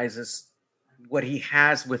realizes what he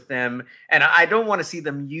has with them? And I don't want to see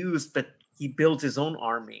them used, but he builds his own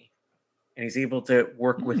army and he's able to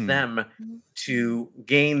work with them to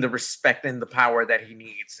gain the respect and the power that he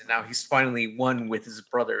needs. And now he's finally one with his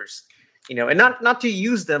brothers, and not to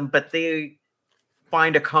use them, but they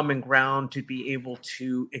find a common ground to be able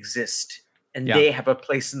to exist. And they have a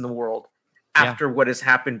place in the world after what has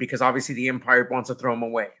happened, because obviously the Empire wants to throw them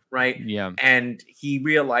away, right? Yeah. And he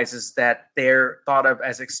realizes that they're thought of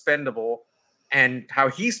as expendable and how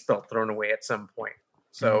he's felt thrown away at some point.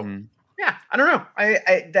 So yeah, I don't know.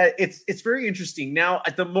 That it's very interesting. Now,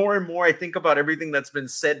 the more and more I think about everything that's been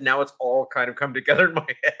said, now it's all kind of come together in my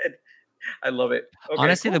head. I love it. Okay,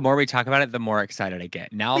 Honestly, cool. the more we talk about it, the more excited I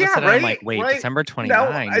get. Now, all of a Yeah, sudden, I'm right, like, wait, right. December 29th.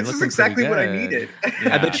 Now, this is exactly what I needed.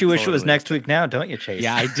 I bet you wish it was next week now, don't you, Chase?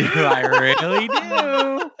 Yeah, I do. I really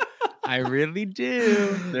do. I really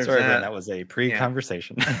do. Sorry, everyone, that was a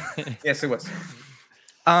pre-conversation. Yes, it was.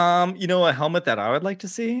 A helmet that I would like to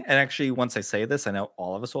see, and actually, once I say this, I know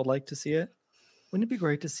all of us would like to see it. Wouldn't it be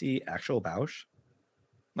great to see actual Bausch?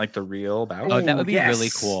 Like the real Bausch? Oh, that would be really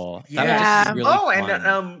cool. That would Yeah. just be really fun.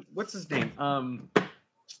 And what's his name?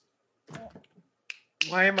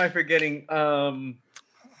 Why am I forgetting? Hi,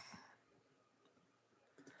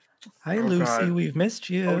 Lucy. God. We've missed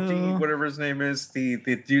you. OD, whatever his name is, the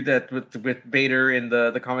dude that with Vader in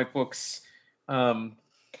the comic books. That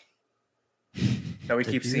we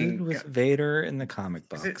keep seeing with Vader in the comic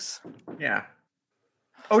Is it- books. Yeah.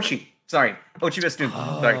 Ochi. Sorry. Ochi Vestun.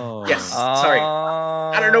 Sorry. Oh. Yes. Sorry.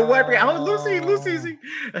 I don't know why. Lucy.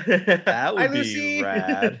 That would Hi, be Lucy.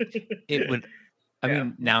 rad. It would. I Yeah.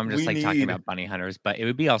 mean, now I'm just We like talking need- about Bunny Hunters, but it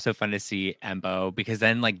would be also fun to see Embo, because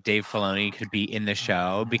then like Dave Filoni could be in the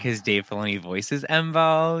show because Dave Filoni voices Embo.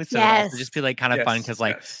 So it would also Yes. just be like kind of fun because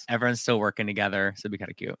like Yes. everyone's still working together. So it'd be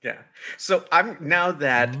kind of cute. Yeah. So I'm now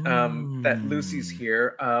that that Lucy's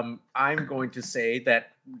here, I'm going to say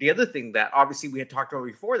that the other thing that obviously we had talked about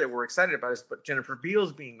before that we're excited about is but Jennifer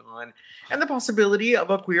Beals being on, and the possibility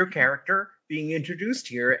of a queer character being introduced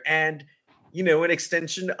here, and an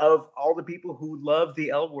extension of all the people who love the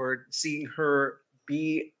L word, seeing her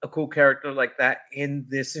be a cool character like that in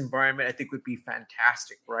this environment, I think would be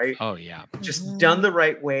fantastic, right? Oh yeah. Just done the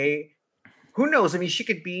right way. Who knows? I mean, she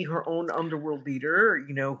could be her own underworld leader.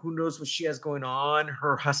 Who knows what she has going on,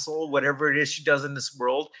 her hustle, whatever it is she does in this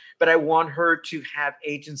world. But I want her to have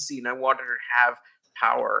agency, and I want her to have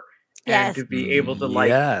power and Yes. to be able to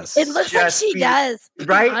yes. It looks like just she be- does.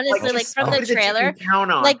 right? Honestly, like just from the somebody that you can trailer,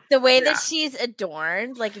 count on. like the way Yeah. that she's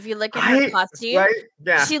adorned, like if you look at her Right? costume, Right?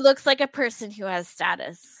 Yeah. she looks like a person who has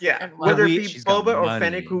status. Yeah, and whether wealth. it be She's got Boba or money.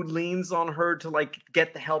 Fennec who leans on her to like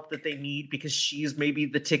get the help that they need because she's maybe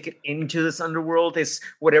the ticket into this underworld, this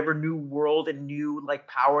whatever new world and new like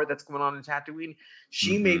power that's going on in Tatooine.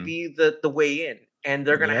 She may Mhm. be the way in, and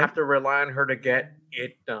they're gonna Yep. have to rely on her to get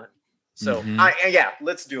it done. So Mhm. yeah,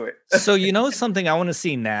 let's do it. So something I want to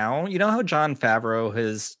see now. You know how Jon Favreau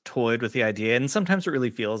has toyed with the idea, and sometimes it really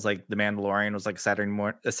feels like The Mandalorian was like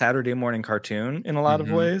a Saturday morning cartoon in a lot of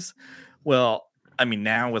Mhm. ways. Well, I mean,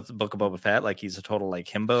 now with the Book of Boba Fett, like he's a total like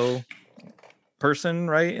himbo person,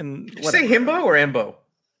 right? And Did you say himbo or embo?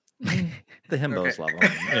 The himbos Okay. love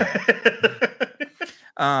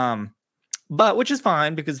him. But which is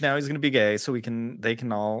fine because now he's going to be gay, so they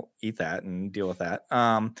can all eat that and deal with that.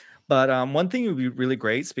 But one thing would be really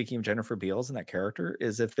great, speaking of Jennifer Beals and that character,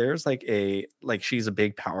 is if there's like she's a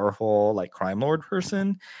big, powerful like crime lord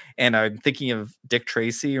person, and I'm thinking of Dick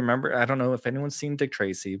Tracy. Remember, I don't know if anyone's seen Dick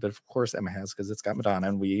Tracy, but of course Emma has because it's got Madonna,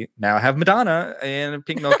 and we now have Madonna in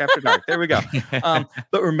Pink Milk After Dark. There we go.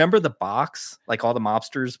 But remember the box, like all the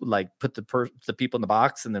mobsters would like put the people in the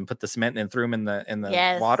box and then put the cement and throw them in the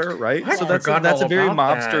Yes. water, right? I'd So that's forgotten a all very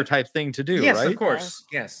about mobster that. type thing to do, Yes, right? of course.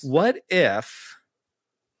 Yes. What if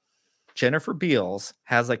Jennifer Beals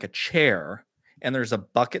has like a chair and there's a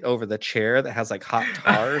bucket over the chair that has like hot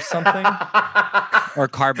tar or something? Or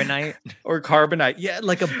carbonite. Or carbonite. Yeah,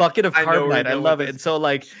 like a bucket of I know where carbonite. I you're love going it. with And this. so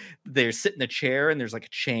like they're sitting in a chair and there's like a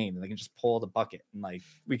chain and they can just pull the bucket and like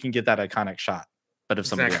we can get that iconic shot. But if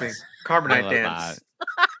somebody Exactly. else. Carbonite love dance.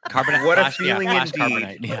 Carbonite. What a flash, feeling yeah, flash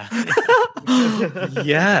indeed. carbonite. Yeah.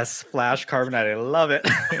 Yes, flash carbonite. I love it.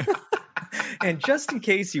 And just in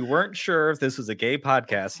case you weren't sure if this was a gay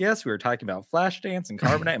podcast, yes, we were talking about flash dance and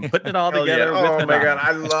carbonite and putting it all Hell together. yeah. with Oh my Madonna. god,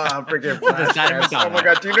 I love freaking The Flash side of Dance. Oh my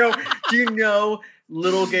Madonna. god, do you know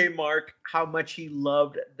little gay Mark how much he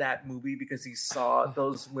loved that movie because he saw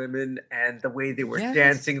those women and the way they were Yes.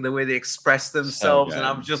 dancing, the way they expressed themselves, and good.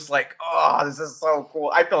 I'm just like, oh, this is so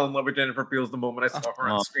cool. I fell in love with Jennifer Beals the moment I saw her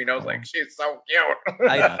on Oh. screen. I was like, she's so cute.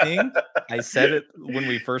 I think I said it when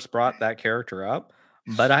we first brought that character up,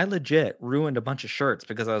 but I legit ruined a bunch of shirts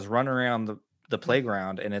because I was running around the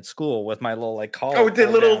playground and at school with my little like collar. Oh, with the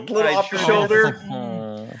pulled little- down. little I off the sure shoulder? did.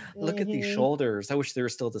 Oh, look at these Mhm. shoulders. I wish they were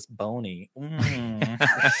still this bony. Mm.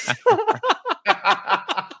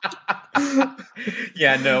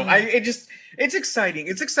 Yeah, no, it's exciting.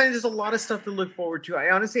 It's exciting. There's a lot of stuff to look forward to.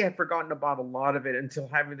 I honestly had forgotten about a lot of it until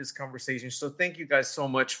having this conversation. So thank you guys so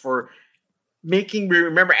much for making me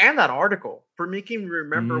remember, and that article for making me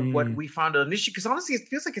remember what we found initially. Because honestly, it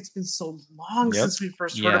feels like it's been so long Yep. since we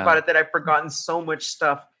first heard Yeah. about it that I've forgotten so much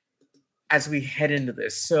stuff as we head into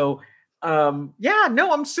this. So yeah,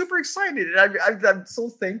 no, I'm super excited. And I'm so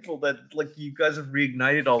thankful that like you guys have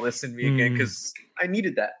reignited all this in me again because I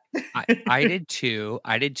needed that. I did too.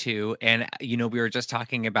 And we were just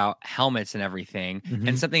talking about helmets and everything. Mhm.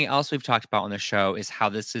 And something else we've talked about on the show is how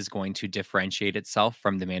this is going to differentiate itself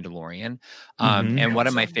from The Mandalorian. Mhm. And one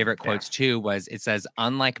of my Awesome. favorite Yeah. quotes too was it says,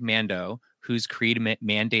 unlike Mando, whose creed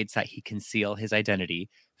mandates that he conceal his identity,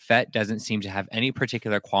 Fett doesn't seem to have any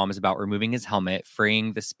particular qualms about removing his helmet,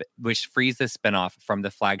 which frees the spinoff from the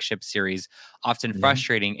flagship series' often Yeah.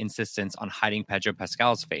 frustrating insistence on hiding Pedro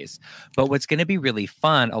Pascal's face. But what's going to be really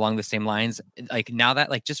fun along the same lines, like now that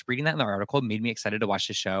like just reading that in the article made me excited to watch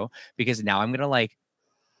the show because now I'm going to like,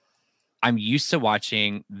 I'm used to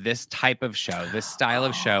watching this type of show, this style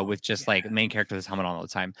of show with just like main character with his helmet on all the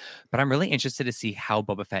time. But I'm really interested to see how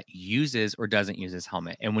Boba Fett uses or doesn't use his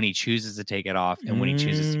helmet, and when he chooses to take it off and when he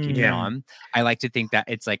chooses to keep it Yeah. on. I like to think that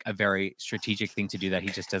it's like a very strategic thing to do, that he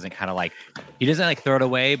just doesn't kind of like, he doesn't like throw it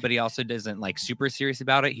away, but he also doesn't like super serious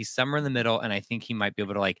about it. He's somewhere in the middle, and I think he might be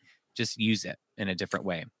able to like just use it in a different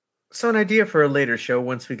way. So an idea for a later show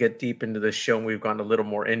once we get deep into the show and we've gone a little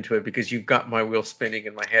more into it, because you've got my wheel spinning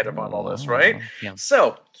in my head about all this, right? Yeah.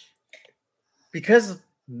 So because of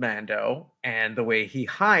Mando and the way he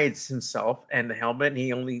hides himself and the helmet, and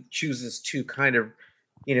he only chooses to kind of,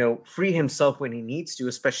 free himself when he needs to,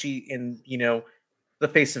 especially in, the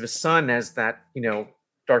face of his son, as that,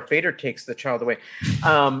 Darth Vader takes the child away.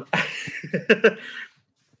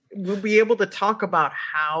 We'll be able to talk about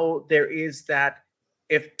how there is that,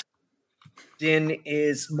 if Din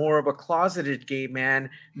is more of a closeted gay man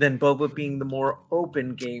than Boba being the more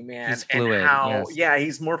open gay man. He's fluid, and how, yes. yeah,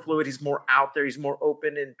 he's more fluid, he's more out there, he's more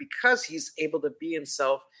open. And because he's able to be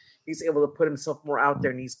himself, he's able to put himself more out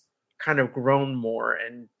there, and he's kind of grown more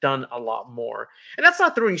and done a lot more. And that's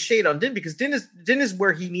not throwing shade on Din, because Din is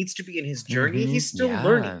where he needs to be in his journey. Mhm. He's still Yeah.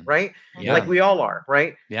 learning, right? Yeah. Like we all are,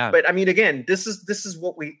 right? Yeah. But I mean, again, this is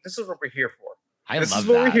what we're here for. I This love is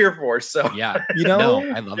what that. we're here for. So Yeah. No,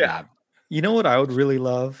 I love Yeah. that. You know what I would really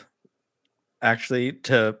love, actually,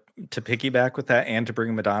 to piggyback with that and to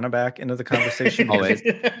bring Madonna back into the conversation. Always.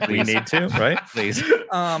 we need to, right? Please.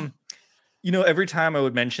 every time I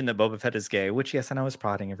would mention that Boba Fett is gay, which yes, I know is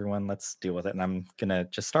prodding everyone, let's deal with it. And I'm gonna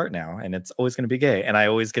just start now, and it's always gonna be gay. And I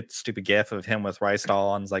always get the stupid gif of him with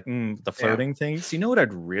Rystal and it's like the flirting things. You know what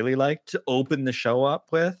I'd really like to open the show up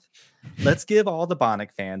with? Let's give all the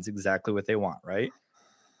Bonnick fans exactly what they want, right?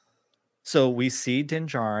 So we see Din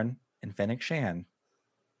Djarin and Fennec Shand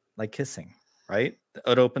like kissing, right?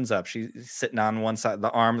 It opens up. She's sitting on one side, the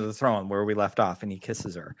arm of the throne where we left off, and he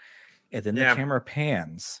kisses her. And then the camera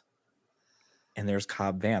pans, and there's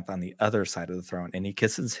Cobb Vanth on the other side of the throne, and he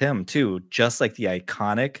kisses him too, just like the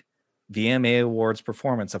iconic VMA Awards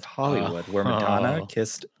performance of Hollywood, where Madonna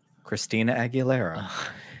kissed Christina Aguilera.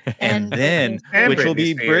 And then, which will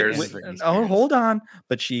be hold on,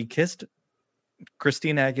 but she kissed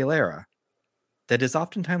Christina Aguilera. That is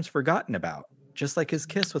oftentimes forgotten about, just like his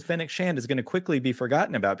kiss with Fennec Shand is going to quickly be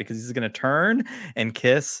forgotten about because he's going to turn and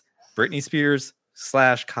kiss Britney Spears /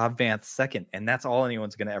 Cobb Vanth second, and that's all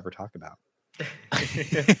anyone's going to ever talk about.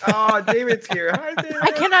 Oh, David's here. Hi, David.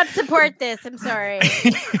 I cannot support this. I'm sorry.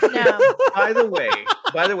 No. By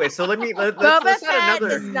the way, so let's Boba Fett add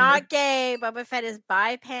another. is not gay. Boba Fett is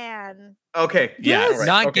bi-pan. Okay. Yes. Right.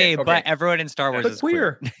 Not Okay, gay, okay. but everyone in Star Wars But is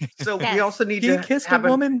queer. So Yes. we also need He to kissed a have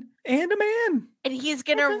woman and a man. And he's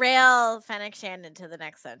gonna rail Fennec Shand into the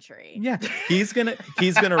next century. Yeah, he's gonna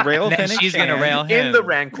rail Then Fennec she's Shand. gonna rail him. in the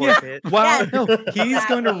Rancor pit. While Yes. no, he's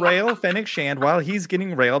going to Exactly. rail Fennec Shand while he's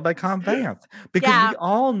getting railed by Cobb Vanth, because Yeah. we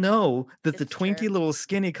all know that the It's twinky true. little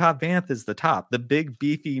skinny Cobb Vanth is the top. The big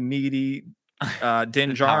beefy meaty Din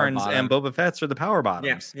The power Djarin's and Boba Fett's are the power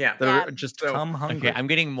bottoms. Yeah. That Yeah. are just So- come hungry. Okay, I'm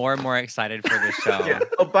getting more and more excited for this show. Yeah.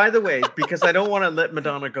 Oh, by the way, because I don't want to let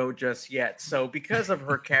Madonna go just yet. So, because of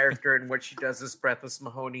her character and what she does as Breathless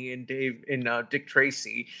Mahoney and Dick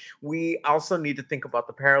Tracy, we also need to think about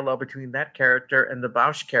the parallel between that character and the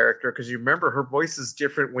Bausch character. Because you remember, her voice is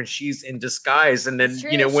different when she's in disguise, and then It's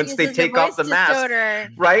true, once she they uses a take off the voice mask, disorder.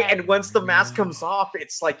 right? Yeah. And once the mask comes off,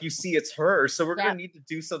 it's like you see it's her. So we're Yeah. gonna need to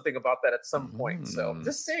do something about that at some point. So, Mm.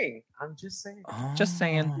 just saying. I'm just saying. Just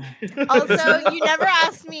saying. Also, you never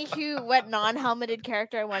asked me what non-helmeted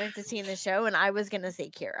character I wanted to see in the show, and I was gonna say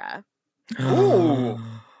Kira. Ooh.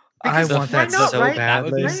 I Because want why that not, so right? That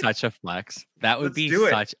would badly. be such a flex. That would Let's be do it.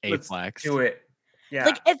 such a Let's flex. Do it. Yeah.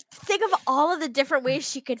 Like, think of all of the different ways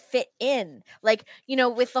she could fit in. Like,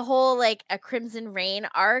 with the whole like a Crimson Reign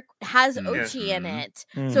arc has Mhm. Ochi in Mhm. it.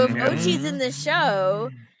 So if Mhm. Yeah. Ochi's in the show,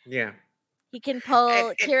 yeah. he can pull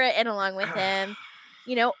And- Kira in along with him.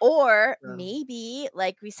 Or Yeah. maybe,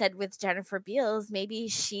 like we said with Jennifer Beals, maybe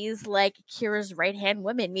she's like Kira's right hand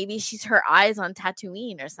woman. Maybe she's her eyes on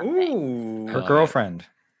Tatooine or something. Ooh. Her love girlfriend.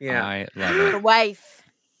 Yeah. I love Her it. wife.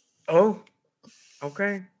 Oh.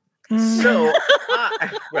 Okay. Mm. So,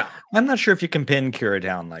 well, I'm not sure if you can pin Kira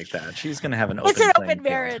down like that. She's going to have an open It's an playing open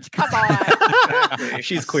field. marriage. Come on. exactly.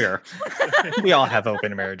 She's queer. We all have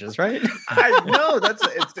open marriages, right? I know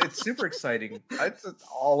it's super exciting. It's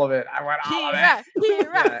all of it. I want all of it.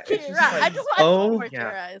 Kira. Yeah, it's just I like- just want more yeah.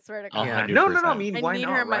 Kira. I swear to Oh, God. Yeah. 100%. No. I mean, I why need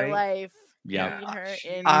not? her in my right? life. Yeah. I need her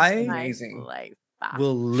in I- my Amazing. life.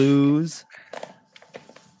 Will lose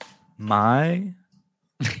my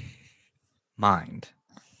mind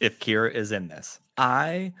if Kira is in this.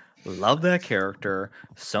 I love that character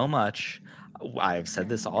so much. I've said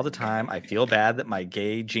this all the time. I feel bad that my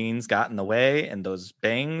gay genes got in the way and those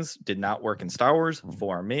bangs did not work in Star Wars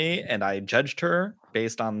for me. And I judged her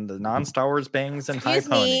based on the non-Star Wars bangs and Excuse high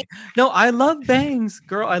pony. me. No, I love bangs.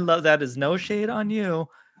 Girl, I love that. Is no shade on you.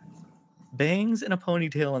 Bangs and a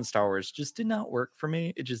ponytail in Star Wars just did not work for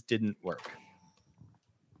me. It just didn't work.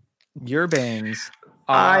 Your bangs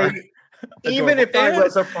are Even if there adorable.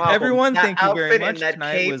 was a problem, Everyone, that thank you very outfit and much. that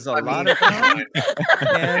Tonight cape, was a I lot mean, of fun.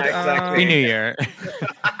 And, Exactly. Happy New Year.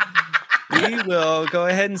 we will go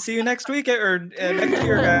ahead and see you next week or next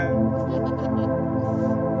year, guys.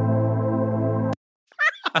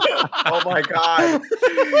 Oh my god,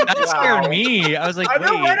 That scared me. I was like, I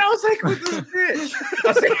know, wait. right? I was like, who's this bitch? I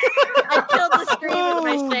was like, I killed the scream with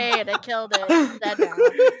my shade. I killed it. Dead now.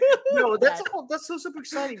 no, that's so super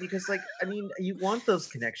exciting because, like, I mean, you want those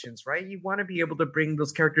connections, right? You want to be able to bring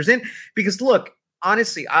those characters in because, look,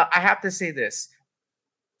 honestly, I have to say this: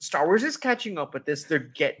 Star Wars is catching up with this. They're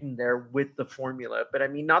getting there with the formula, but I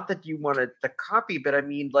mean, not that you want to copy, but I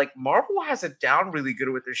mean, like, Marvel has it down really good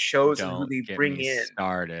with their shows and who Don't they get bring me in.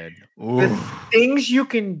 started. The Ooh. things you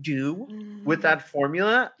can do with that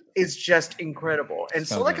formula is just incredible. And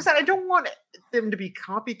so, So like I good. said, I don't want them to be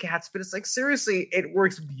copycats, but it's like, seriously, it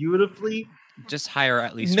works beautifully. Just hire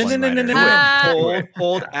at least No, one no, no, no, writer. no, Ah. no.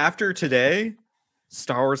 Hold. After today,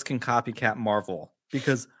 Star Wars can copycat Marvel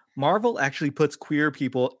because Marvel actually puts queer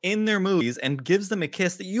people in their movies and gives them a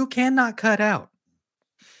kiss that you cannot cut out.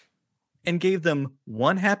 and gave them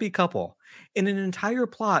one happy couple in an entire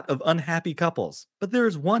plot of unhappy couples. But there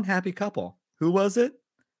is one happy couple. Who was it?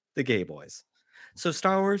 The gay boys. So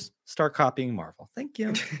Star Wars, start copying Marvel. Thank you.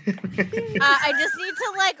 I just need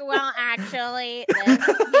to actually,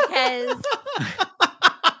 because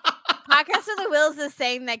Podcast of the Wills is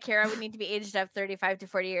saying that Kira would need to be aged up 35 to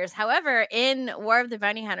 40 years. However, in War of the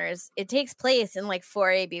Bounty Hunters, it takes place in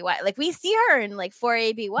 4 ABY. Like, we see her in 4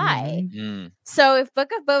 ABY. Mm-hmm. So if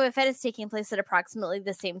Book of Boba Fett is taking place at approximately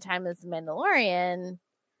the same time as The Mandalorian,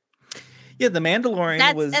 Yeah, The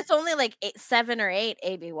Mandalorian that's only 7 or 8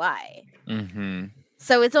 ABY. Mm-hmm.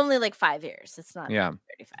 So it's only 5 years. It's not 35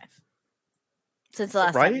 since the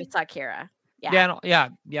last time we saw Kira. Yeah.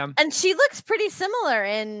 And she looks pretty similar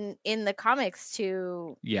in the comics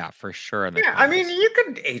to. Yeah, for sure. Yeah, I mean, you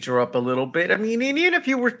could age her up a little bit. I mean, even if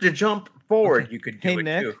you were to jump forward, you could do it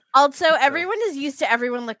Nick. too. Also, everyone is used to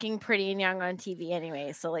everyone looking pretty and young on TV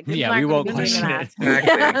anyway. So we won't question it.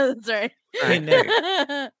 That's right. Hey, Nick.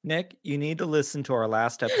 Nick, you need to listen to our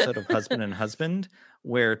last episode of Husband and Husband,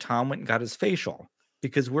 where Tom went and got his facial.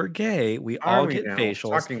 Because we're gay, we all get facials.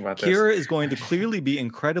 Talking about this. Kira is going to clearly be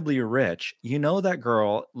incredibly rich. You know that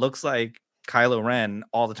girl looks like Kylo Ren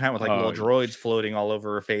all the time with little droids floating all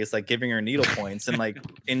over her face, giving her needle points and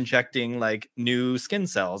injecting new skin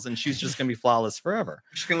cells, and she's just gonna be flawless forever.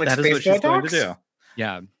 That is what she's going to do.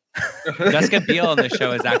 Yeah. Jessica Biel in the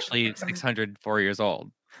show is actually 604 years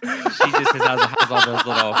old. She just has all those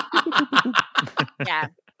little. Yeah.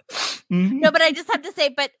 No, but I just have to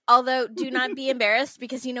say, although do not be embarrassed,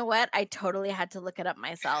 because you know what? I totally had to look it up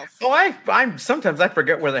myself. Oh, I'm sometimes I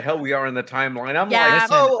forget where the hell we are in the timeline. I'm Yeah. I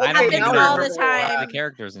don't happens all the time. The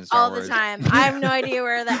characters in Star Wars. All the time. I have no idea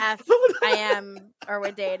where the F I am or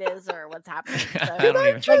what day it is or what's happening. So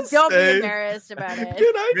don't be embarrassed about it. Can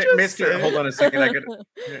I just Mister, hold on a second.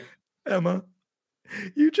 Emma,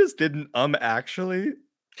 you just didn't actually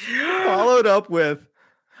followed up with,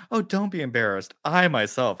 oh, don't be embarrassed. I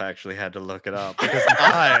myself actually had to look it up because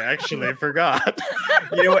I actually forgot.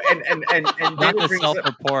 You know, and Not the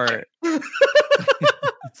self-report.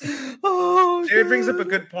 It brings up a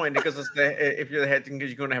good point because if you're the head, because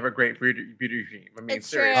you're going to have a great beauty regime. I mean, it's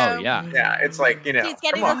seriously. true. Oh yeah. Yeah, it's He's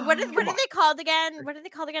getting those. What are they called again? What are they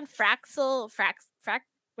called again?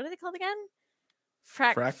 What are they called again?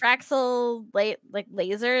 Fraxel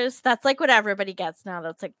lasers. That's what everybody gets now.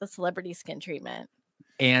 That's the celebrity skin treatment.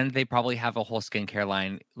 And they probably have a whole skincare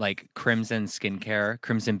line, like Crimson Skincare,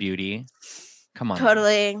 Crimson Beauty. Come on.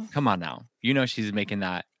 Totally. Now. Come on now. You know she's making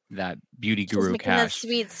that beauty guru making cash.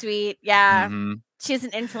 That sweet. Yeah. Mm-hmm. She's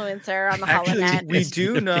an influencer on the Actually, HoloNet.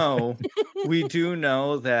 we do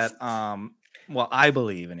know that well, I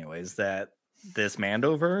believe anyways that this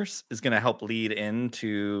Mandoverse is going to help lead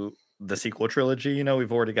into the sequel trilogy. You know,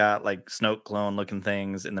 we've already got Snoke clone looking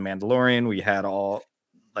things in The Mandalorian. We had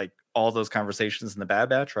all those conversations in the Bad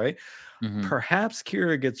Batch, right? Mm-hmm. Perhaps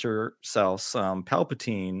Kira gets herself some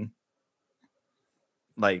Palpatine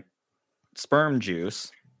sperm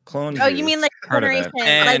juice, clone juice. Oh, you mean clonation?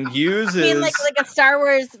 And uses I mean like a Star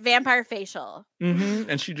Wars vampire facial. Mm-hmm.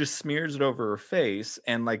 And she just smears it over her face,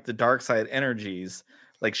 and the dark side energies,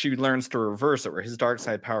 she learns to reverse it, where his dark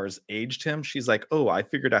side powers aged him. She's like, oh, I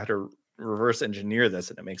figured out how to reverse engineer this,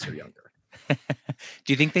 and it makes her younger. Do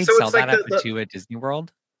you think they'd sell that at Disney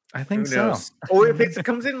World? I think so. Or if it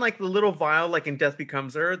comes in the little vial, in Death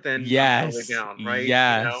Becomes Her, then yes, down, right?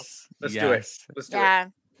 Yes, let's do it. Let's do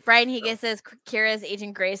it. Brian Higa says Kira is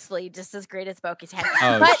aging gracefully, just as great as Bo-Katan.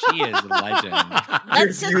 Oh, she is a legend.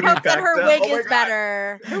 Let's just hope that her wig is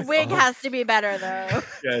better. Her wig has to be better, though.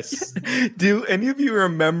 Yes. Do any of you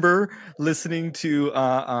remember listening to?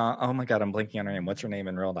 Oh my God, I'm blanking on her name. What's her name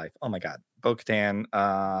in real life? Oh my God, Bo-Katan.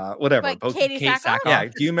 Whatever. Katie Sackhoff? Yeah.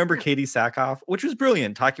 Do you remember Katie Sackhoff? Which was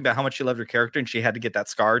brilliant, talking about how much she loved her character and she had to get that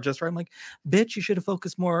scar just right. I'm like, bitch, you should have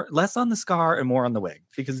focused less on the scar and more on the wig,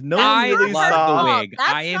 because no one really love saw the wig.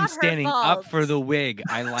 I am standing up for the wig.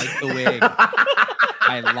 I like the wig.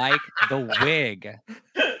 I like the wig.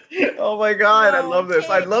 Oh my God, I love this.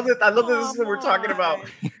 I love it. I love that this is what we're talking about.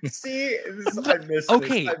 See, I missed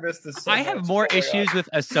okay. this. I missed this so I have much. more issues with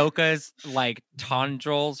Ahsoka's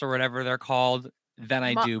tendrils or whatever they're called than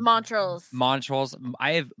I do Montrals.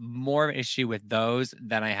 I have more issue with those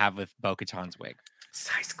than I have with Bo-Katan's wig.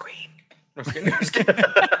 Size queen.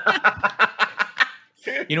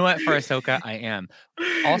 You know what? For Ahsoka, I am.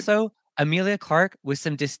 Also, Amelia Clark with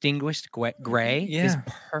some distinguished gray is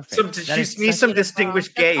perfect. She needs some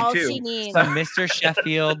distinguished gay too. Some Mr.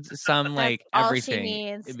 Sheffield, some everything.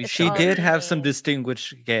 She needs. She did have some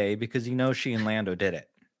distinguished gay, because she and Lando did it.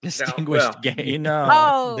 distinguished well, gay. You know,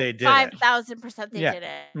 Oh, they did it. 5,000% they Yeah. did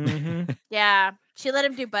it. Mhm. Yeah. She let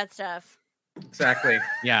him do butt stuff. exactly.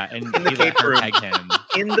 Yeah, and In the he let cape her room. peg him.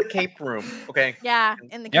 In the cape room. Okay. Yeah.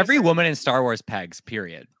 In the Every case- woman in Star Wars pegs,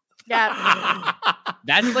 period. Yeah.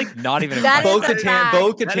 That's like not even a That is question. a fact.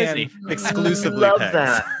 Bo-Katan That is exclusively love pegs.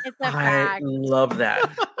 that. It's a I fact. love that.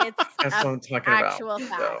 It's That's what I'm talking actual about.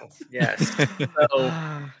 fact. So, yes. So,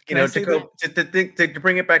 Can I to say go to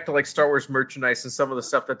bring it back to like Star Wars merchandise and some of the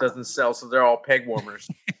stuff that doesn't sell, so they're all peg warmers.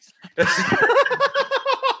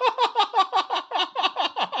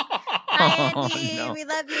 Hi, Oh, Andy. no. We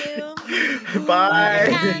love you.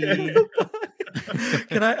 Bye.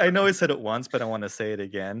 Can I know I said it once, but I want to say it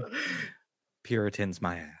again. Puritans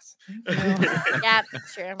my ass. Yeah,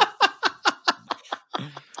 it's true.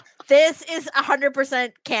 This is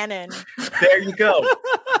 100% canon. There you go.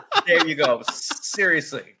 There you go.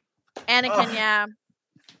 Seriously. Anakin, Oh. yeah.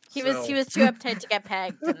 He was too uptight to get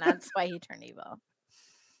pegged, and that's why he turned evil.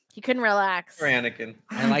 He couldn't relax. For Anakin.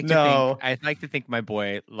 I like No. to think my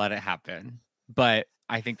boy let it happen, but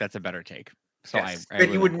I think that's a better take. So Yes, I but he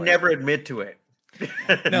really would like never admit to it.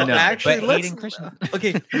 No, No, actually, but let's hating Christian.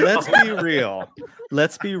 okay. Let's be real.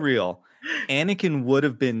 Let's be real. Anakin would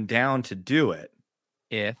have been down to do it,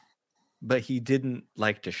 if but he didn't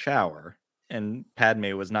like to shower, and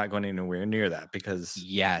Padme was not going anywhere near that because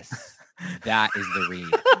yes, that is the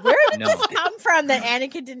read. Where did No. this come from that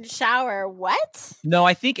Anakin didn't shower? What? No,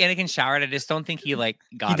 I think Anakin showered. I just don't think he like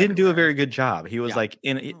got. he didn't do a everywhere. very good job. He was Yeah. like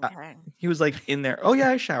Okay. he was like in there. Oh yeah,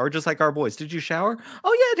 I showered just like our boys. Did you shower?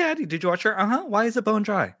 Oh yeah, Daddy. Did you wash your? Why is it bone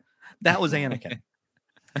dry? That was Anakin.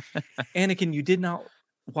 Anakin, you did not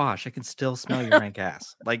wash. I can still smell your rank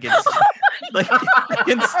ass. Like it's like I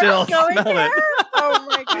can still Going smell there? it. Oh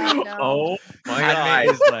my god, no. Oh my Padme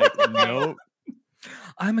god. is like, nope.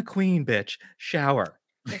 I'm a queen, bitch. Shower.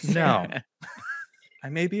 No. I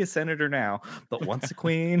may be a senator now, but once a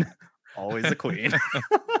queen, always a queen.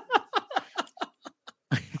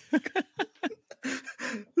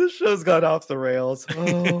 This show's got off the rails.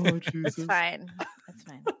 Oh, Jesus. It's fine. It's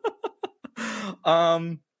fine.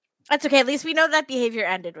 Um, That's okay. At least we know that behavior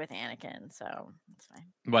ended with Anakin, so it's fine.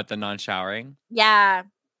 What, the non-showering? Yeah.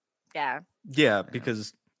 Yeah. yeah,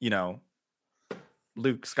 because,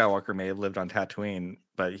 Luke Skywalker may have lived on Tatooine,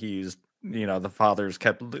 but he used, the fathers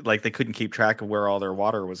kept, like, they couldn't keep track of where all their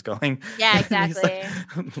water was going. Yeah, He's like,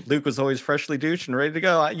 exactly. Luke was always freshly douched and ready to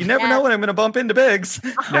go. You never Yeah. know when I'm going to bump into Biggs.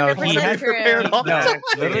 No, 100% he had true. prepared all No, that.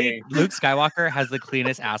 literally, Luke Skywalker has the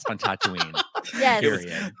cleanest ass on Tatooine. Yes.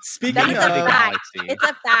 Period. Speaking That's He's a a big of, fact. galaxy. It's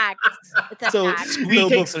a fact. It's a So- fact. He So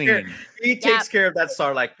takes bef- care, he takes care of that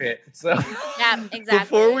Sarlacc pit. So Yeah, exactly.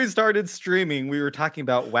 before we started streaming, we were talking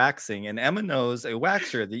about waxing, and Emma knows a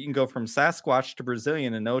waxer that you can go from Sasquatch to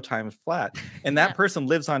Brazilian in no time flat. And that Yeah. person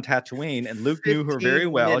lives on Tatooine, and Luke knew her 15 very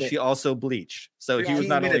well. minutes. She also bleached. So he was 15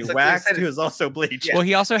 not only minutes. That's what I waxed, said. he was also bleached. Yeah. Well,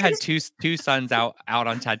 he also had two sons out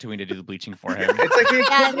on Tatooine to do the bleaching for him. it's like the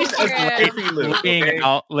Yeah, equivalent that's of true. Baby Luke.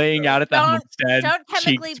 laying Okay? out at the Don't- homestead. Don't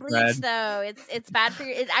chemically cheeks bleach red. though. It's bad for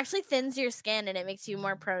your. It actually thins your skin and it makes you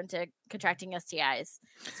more prone to contracting STIs.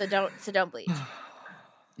 So don't bleach.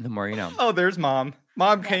 The more you know. Oh, there's Mom.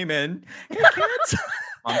 Mom Yeah. came in.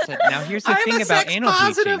 Mom said, now here's the I'm thing a about sex anal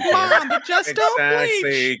positive bleaching. mom, but just don't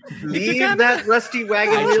bleach. Exactly. Leave that rusty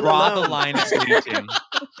wagon I wheel draw alone. the line at bleaching.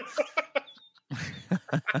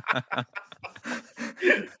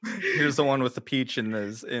 Here's the one with the peach in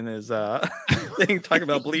his thing talking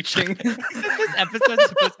about bleaching. This episode's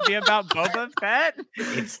supposed to be about Boba Fett?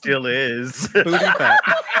 It still is. Booty fat.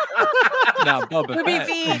 No, Boba Booby Fett.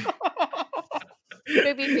 feet.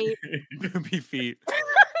 Booby feet. Booby feet.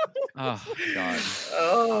 Oh, God.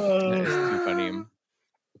 Oh, That is too funny.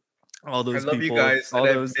 All I those love people, you guys. all and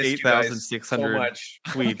I've those missed you guys so 8,600 much.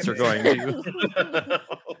 tweets are going to.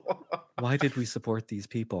 Why did we support these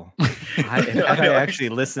people? If I actually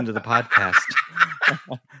listened to the podcast,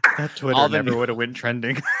 that Twitter All the never would have went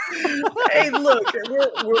trending. Hey, look,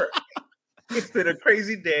 we're it's been a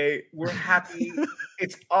crazy day. We're happy.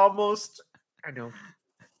 It's almost. I know.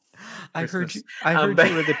 I heard Christmas. you. I heard but-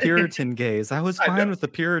 you were the Puritan gays. I was I fine know. with the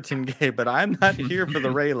Puritan gay, but I'm not here for the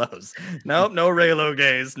Raylos. Nope, no Raylo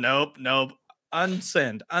gays. Nope.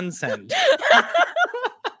 Unsend.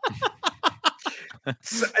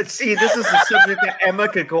 See, this is a subject that Emma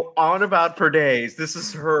could go on about for days. This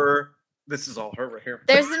is her. This is all her right here.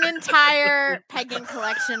 There's an entire pegging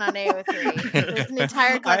collection on AO3. There's an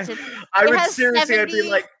entire collection. I It would has seriously, I'd be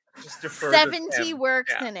 70 like, just defer. to 70 Em.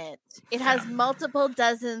 works Yeah. in it. It has multiple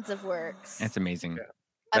dozens of works That's amazing. Yeah.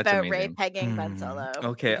 That's about Ray amazing. pegging Ben Solo.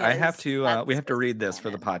 Okay, I have because to. that's We have to just read this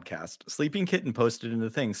for the canon. podcast. Sleeping Kitten posted in the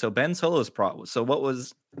thing. So Ben Solo's so what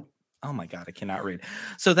was Oh my God, I cannot read.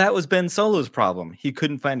 So that was Ben Solo's problem. He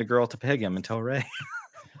couldn't find a girl to peg him until Ray.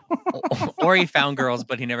 Or he found girls,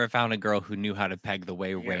 but he never found a girl who knew how to peg the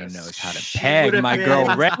way Ray Yes. knows how to She peg would've my been-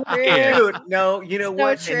 girl Ray. Dude, no, you know So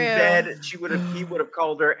what? true. Instead, he would have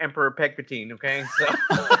called her Emperor Pegpatine. Okay, so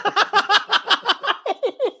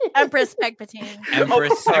Empress Pegpatine.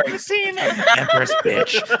 Empress sorry. Empress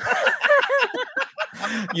bitch.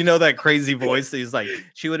 You know that crazy voice? He's like,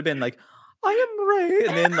 she would have been like, I am Ray,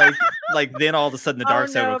 and then then all of a sudden the dark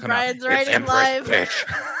side will come Brian's out. writing It's Empress live. bitch.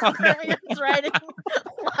 Brian's writing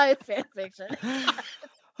live fan fiction.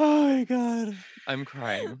 Oh my God. I'm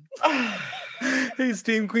crying. Hey,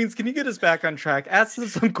 Steam Queens, can you get us back on track? Ask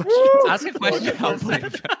us some questions. Ask a question about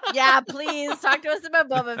Boba Fett. Yeah, please talk to us about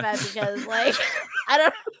Boba Fett because, like,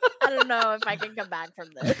 I don't know if I can come back from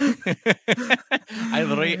this. I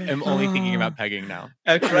literally am only thinking about pegging now.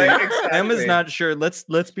 Actually, Right, exactly. Emma's not sure. Let's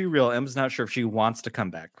be real. Emma's not sure if she wants to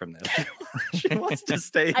come back from this. She wants to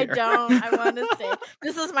stay here. I don't. I want to stay.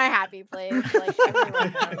 This is my happy place. Like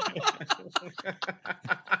everyone knows.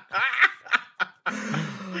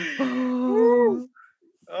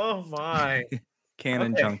 Oh my!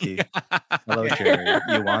 Canon Okay. junkie. Hello, Jerry.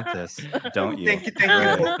 You want this, don't you? Thank you,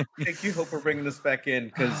 Right. Hope. Thank you, Hope, for bringing us back in.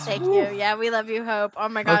 Because Thank you. Yeah, we love you, Hope. Oh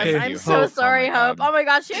my gosh, Okay, I'm Hope. so Oh sorry, my Hope. God. Oh my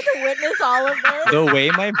gosh, she had to witness all of this. The way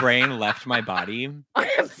my brain left my body. I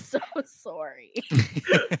am so sorry.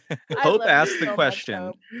 I Hope love you asked the so much, question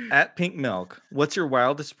Hope. at Pink Milk. What's your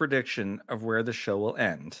wildest prediction of where the show will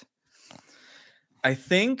end? I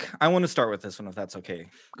think I want to start with this one, if that's okay.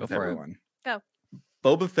 Go with for it. everyone. Go.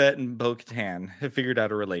 Boba Fett and Bo-Katan have figured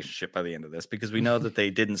out a relationship by the end of this because we know that they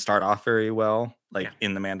didn't start off very well, like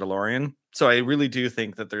in The Mandalorian. So I really do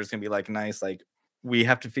think that there's gonna be like nice, like we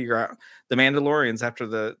have to figure out the Mandalorians after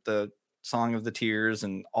the Song of the Tears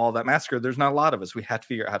and all that massacre. There's not a lot of us. We have to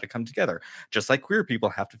figure out how to come together, just like queer people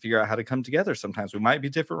have to figure out how to come together. Sometimes we might be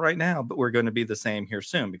different right now, but we're going to be the same here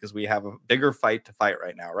soon because we have a bigger fight to fight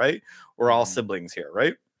right now, right? We're all Mhm. siblings here,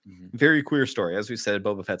 right? Mhm. Very queer story. As we said,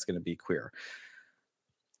 Boba Fett's going to be queer.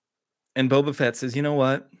 And Boba Fett says, you know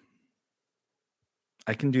what?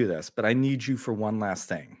 I can do this, but I need you for one last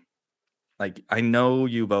thing. Like, I know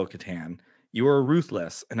you, Bo-Katan. You are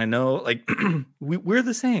ruthless. And I know, like, we're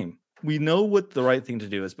the same. We know what the right thing to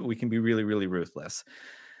do is, but we can be really, really ruthless.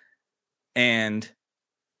 And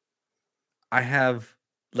I have,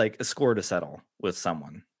 like, a score to settle with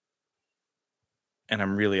someone. And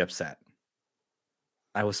I'm really upset.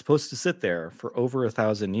 I was supposed to sit there for over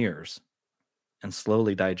 1,000 years and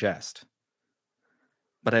slowly digest.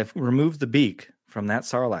 But I've removed the beak from that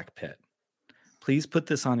Sarlacc pit. Please put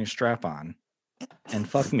this on your strap-on and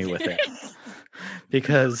fuck me with it.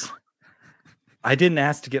 Because I didn't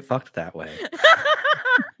ask to get fucked that way.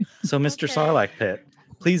 So, Mr. Okay. Sarlacc pit,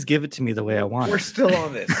 please give it to me the way I want we're it. still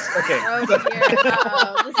on this. Okay. Oh dear.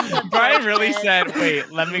 Oh, this is a Brian really bullshit. said,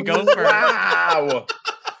 wait, let me go first. Wow.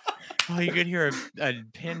 Oh, you could hear a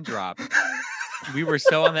pin drop. We were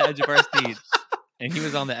so on the edge of our seats, and he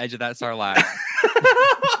was on the edge of that Sarlacc.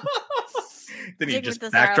 Then he Dig just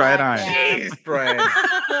with the backed right Sarlacc, on. yeah. Jeez, Brian.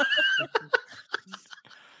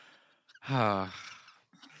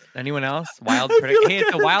 Anyone else? Wild prediction. Hey,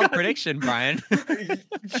 it's a wild prediction, Brian.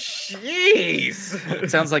 Jeez.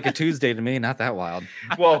 Sounds like a Tuesday to me, not that wild.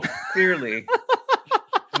 Well, clearly.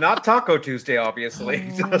 Not Taco Tuesday,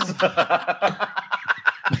 obviously.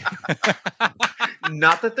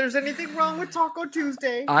 Not that there's anything wrong with Taco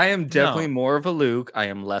Tuesday. I am definitely more of a Luke. I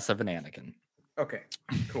am less of an Anakin. Okay,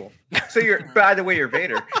 cool. So you're, by the way, you're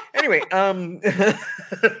Vader. Anyway,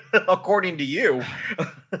 according to you.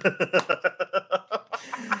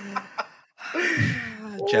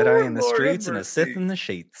 Jedi in the Lord have streets and a Sith mercy. in the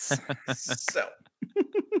sheets. So.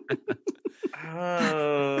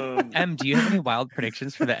 Do you have any wild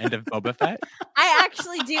predictions for the end of Boba Fett? I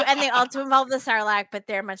actually do, and they also involve the Sarlacc, but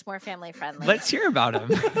they're much more family friendly. Let's hear about him.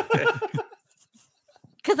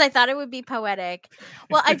 Because I thought it would be poetic.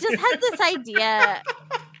 Well, I just had this idea.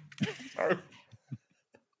 Sorry.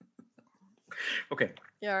 Okay.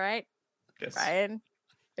 You all right, Yes. Brian?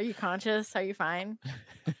 Are you conscious? Are you fine?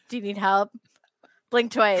 Do you need help?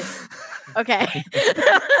 Blink twice. Okay.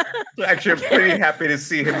 Actually, I'm pretty happy to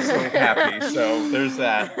see him so happy. So there's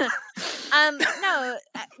that. No.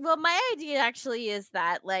 Well, my idea actually is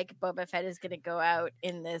that like Boba Fett is going to go out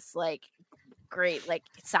in this like great like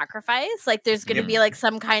sacrifice. Like there's going to Yep. be like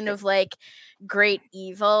some kind of like great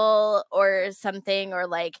evil or something, or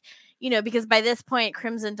like, you know, because by this point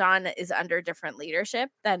Crimson Dawn is under different leadership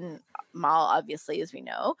than Maul, obviously, as we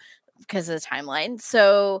know, because of the timeline.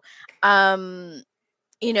 So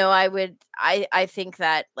I think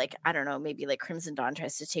that, like, I don't know, maybe like Crimson Dawn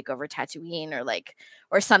tries to take over Tatooine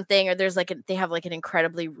or something, or there's like they have like an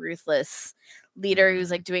incredibly ruthless leader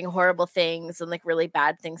who's like doing horrible things and like really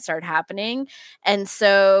bad things start happening. And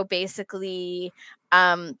so basically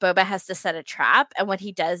Boba has to set a trap, and what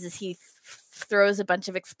he does is he throws a bunch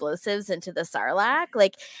of explosives into the Sarlacc,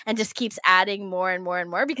 like, and just keeps adding more and more and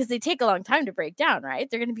more because they take a long time to break down, right?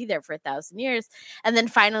 They're going to be there for 1,000 years. And then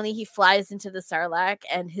finally he flies into the Sarlacc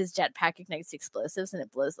and his jetpack ignites explosives and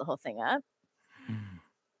it blows the whole thing up.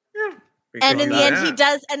 Yeah. And in the end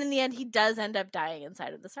he does end up dying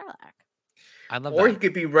inside of the Sarlacc. I love Or that. he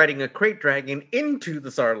could be riding a crate dragon into the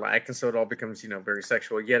Sarlacc, and so it all becomes, very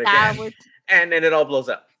sexual yet again. And then it all blows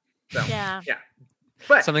up. So, yeah.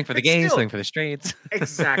 But something for the gays, something for the straights.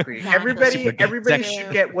 Exactly. Exactly. Everybody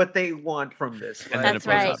should get what they want from this. And then That's it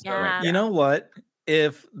blows right. up. Yeah. You know what?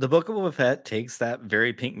 If the Book of Boba Fett takes that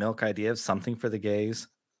very pink milk idea of something for the gays,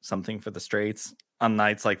 something for the straights, on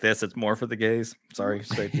nights like this, it's more for the gays. Sorry,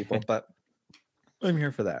 straight people, but I'm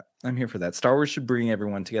here for that. Star Wars should bring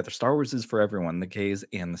everyone together. Star Wars is for everyone, the gays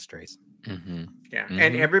and the straights. Mm-hmm. Yeah, Mhm.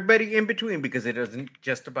 and everybody in between, because it isn't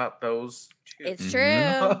just about those two. It's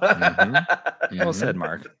Mhm. true. Well said,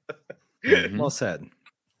 Mark. Mhm. Well said.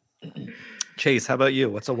 Chase, how about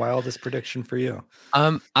you? What's the wildest prediction for you?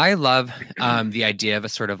 I love the idea of a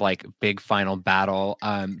sort of like big final battle.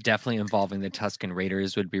 Definitely involving the Tusken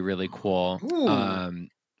Raiders would be really cool. Ooh.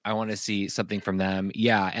 I want to see something from them.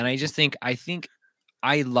 Yeah, and I think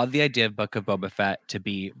I love the idea of Book of Boba Fett to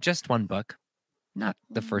be just one book, not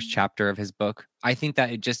the first chapter of his book. I think that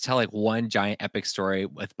it just tell like one giant epic story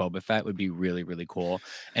with Boba Fett would be really, really cool.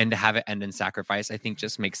 And to have it end in sacrifice, I think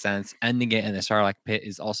just makes sense. Ending it in the Sarlacc pit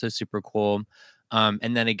is also super cool.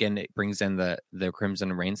 And then again, it brings in the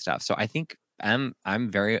Crimson Reign stuff. So I think I'm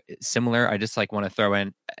very similar. I just like want to throw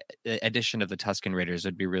in addition of the Tusken Raiders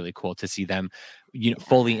would be really cool to see them,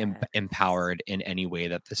 fully empowered in any way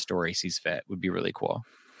that the story sees fit would be really cool.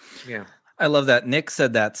 Yeah. I love that. Nick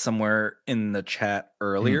said that somewhere in the chat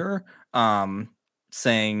earlier,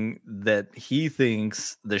 saying that he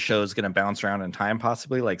thinks the show is going to bounce around in time,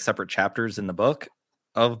 possibly like separate chapters in the book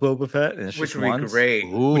of Boba Fett. And it's Which just would be once. great.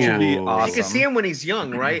 Which would be Ooh. awesome. You can see him when he's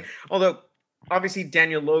young, right? Although obviously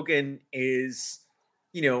Daniel Logan is,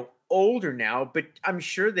 older now, but I'm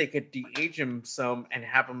sure they could de-age him some and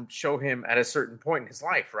have him show him at a certain point in his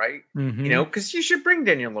life, right? Mhm. Because you should bring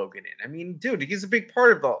Daniel Logan in. I mean, dude, he's a big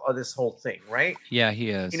part of this whole thing, right? Yeah, he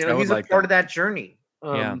is. I would He's like a part that. of that journey.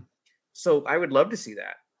 Yeah. So I would love to see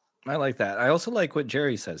that. I like that. I also like what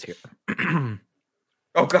Jerry says here.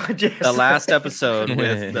 Oh God, yes. The last episode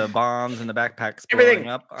with the bombs and the backpacks Everything blowing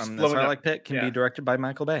up on just the blowing up. Sarlacc pit can Yeah. be directed by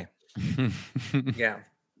Michael Bay. Yeah.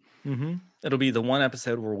 Mm-hmm. It'll be the one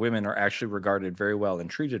episode where women are actually regarded very well and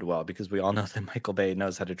treated well, because we all know that Michael Bay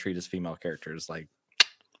knows how to treat his female characters like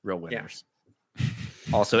real winners.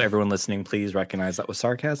 Also, everyone listening, please recognize that was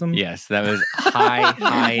sarcasm. Yes, that was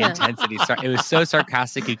high intensity. It was so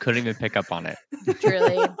sarcastic you couldn't even pick up on it.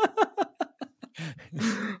 Truly.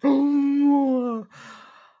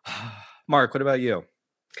 Mark, what about you?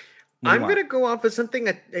 What do you I'm want? going to go off of something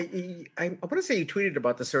that I want to say you tweeted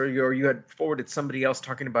about this earlier, or you had forwarded somebody else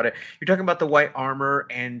talking about it. You're talking about the white armor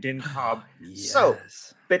and Din Cobb. So,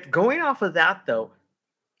 Yes. but going off of that, though,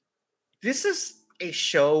 this is a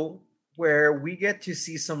show where we get to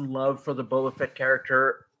see some love for the Boba Fett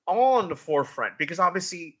character on the forefront, because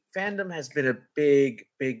obviously fandom has been a big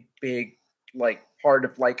like part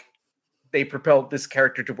of like they propelled this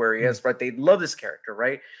character to where he is, right? They love this character,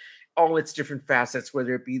 right? All its different facets,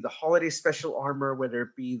 whether it be the holiday special armor, whether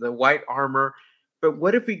it be the white armor. But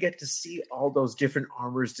what if we get to see all those different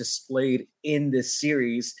armors displayed in this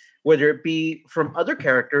series, whether it be from other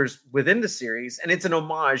characters within the series, and it's an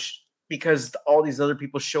homage because all these other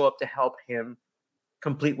people show up to help him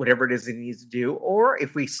complete whatever it is he needs to do, or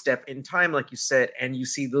if we step in time, like you said, and you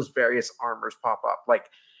see those various armors pop up, like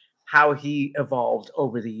how he evolved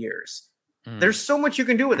over the years. There's so much you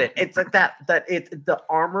can do with it. It's like the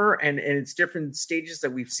armor and its different stages that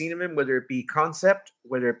we've seen him in, whether it be concept,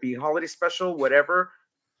 whether it be holiday special, whatever.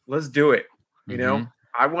 Let's do it. You know,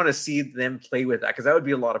 I want to see them play with that because that would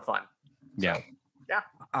be a lot of fun. Yeah.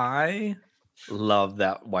 I love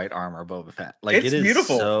that white armor Boba Fett. Like, It's it is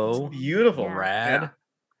beautiful. so It's beautiful. Yeah. rad.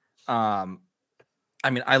 I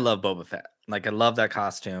mean, I love Boba Fett. Like, I love that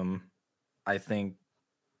costume. I think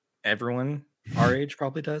everyone our age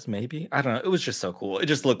probably does, maybe. I don't know. It was just so cool. It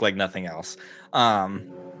just looked like nothing else.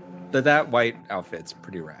 But that white outfit's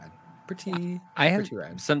pretty rad. I have pretty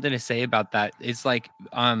rad. something to say about that. It's like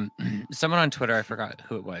someone on Twitter, I forgot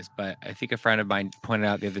who it was, but I think a friend of mine pointed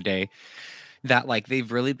out the other day that like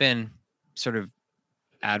they've really been sort of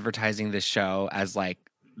advertising this show as like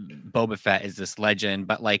Boba Fett is this legend,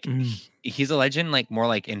 but like he's a legend, like more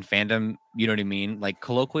like in fandom, you know what I mean? Like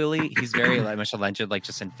colloquially, he's very much a legend, like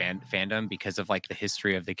just in fandom because of like the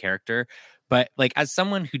history of the character. But like as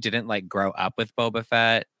someone who didn't like grow up with Boba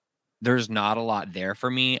Fett, there's not a lot there for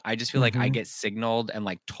me. I just feel like I get signaled and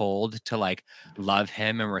like told to like love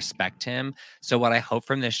him and respect him. So what I hope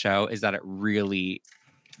from this show is that it really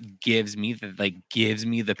gives me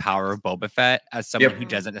the power of Boba Fett as someone who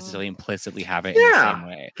doesn't necessarily implicitly have it in the same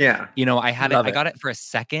way. Yeah. You know, I got it for a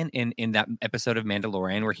second in that episode of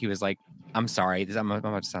Mandalorian where he was like, I'm sorry, I'm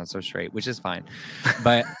about to sound so straight, which is fine.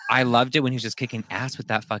 But I loved it when he was just kicking ass with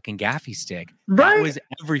that fucking gaffy stick. Right. That was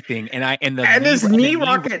everything. And his knee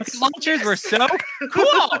rockets launchers were so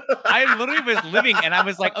cool. I literally was living and I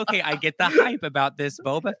was like, okay, I get the hype about this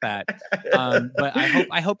Boba Fett. But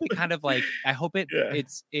I hope it kind of like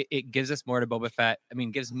it gives us more to Boba Fett. I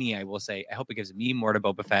mean, gives me, I will say, I hope it gives me more to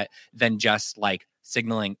Boba Fett than just like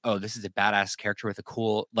signaling, oh, this is a badass character with a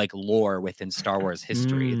cool like lore within Star Wars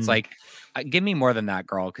history. It's like, give me more than that,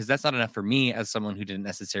 girl, because that's not enough for me as someone who didn't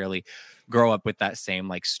necessarily grow up with that same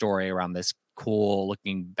like story around this cool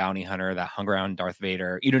looking bounty hunter that hung around Darth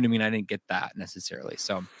Vader. You know what I mean? I didn't get that necessarily.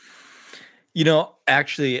 So, you know,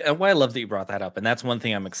 actually, and why I love that you brought that up, and that's one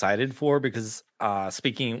thing I'm excited for because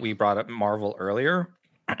we brought up Marvel earlier.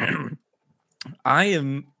 I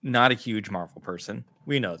am not a huge Marvel person.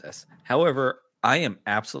 We know this. However, I am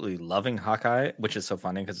absolutely loving Hawkeye, which is so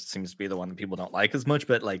funny because it seems to be the one that people don't like as much,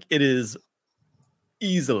 but like it is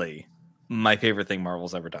easily my favorite thing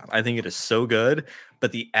Marvel's ever done. I think it is so good,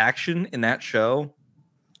 but the action in that show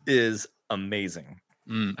is amazing.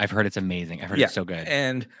 I've heard it's amazing. I've heard it's so good.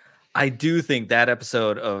 And I do think that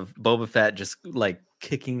episode of Boba Fett just like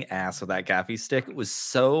kicking ass with that gaffy stick, it was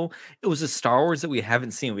a Star Wars that we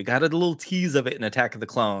haven't seen. We got a little tease of it in Attack of the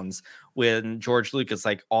Clones when George Lucas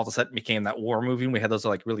like all of a sudden became that war movie. And we had those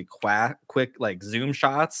like really quick like zoom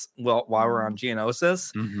shots while we're on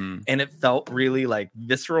Geonosis, and it felt really like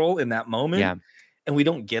visceral in that moment. Yeah, and we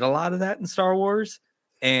don't get a lot of that in Star Wars,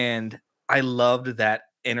 and I loved that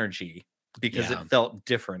energy because it felt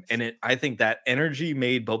different, and I think that energy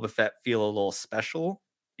made Boba Fett feel a little special.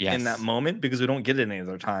 In that moment, because we don't get it any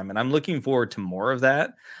other time. And I'm looking forward to more of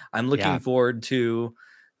that. I'm looking forward to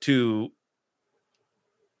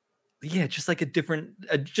just like a different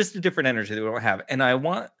energy that we don't have. And I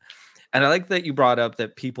like that you brought up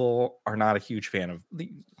that people are not a huge fan of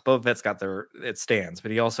Boba Fett's got it stands, but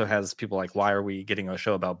he also has people like, why are we getting a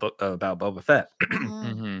show about Boba Fett?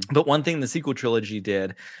 But one thing the sequel trilogy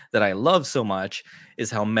did that I love so much is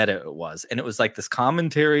how meta it was. And it was like this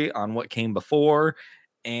commentary on what came before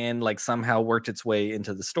and like somehow worked its way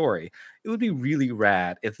into the story. It would be really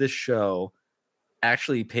rad if this show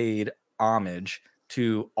actually paid homage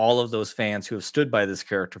to all of those fans who have stood by this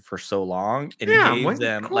character for so long and gave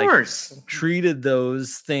them like treated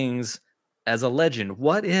those things as a legend.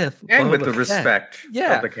 What if and with the respect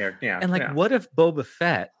of the character? And like what if Boba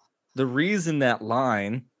Fett, the reason that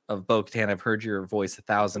line of Bo-Katan, I've heard your voice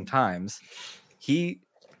 1,000 times,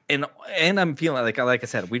 and I'm feeling like I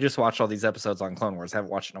said, we just watched all these episodes on Clone Wars,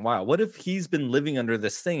 haven't watched in a while. What if he's been living under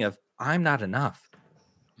this thing of I'm not enough?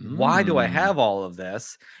 Why do I have all of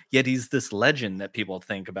this? Yet he's this legend that people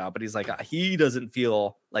think about, but he's like, he doesn't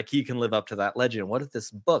feel like he can live up to that legend. What if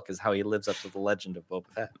this book is how he lives up to the legend of Boba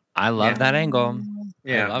Fett? I love that angle.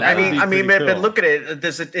 Yeah, I mean, but look at it.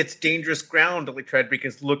 It's dangerous ground to tread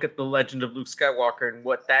because look at the legend of Luke Skywalker and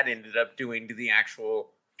what that ended up doing to the actual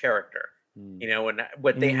character. You know, and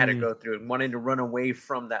what they had to go through and wanting to run away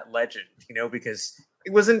from that legend, you know, because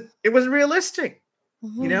it wasn't realistic,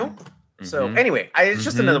 you know. So anyway, it's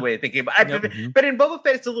just another way of thinking. But in Boba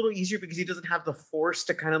Fett, it's a little easier because he doesn't have the Force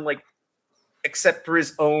to kind of like accept for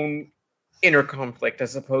his own inner conflict,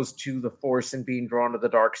 as opposed to the Force and being drawn to the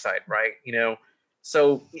dark side, right? You know,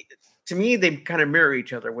 so to me, they kind of mirror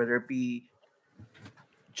each other, whether it be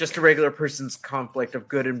just a regular person's conflict of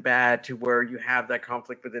good and bad to where you have that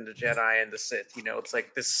conflict within the Jedi and the Sith. You know, it's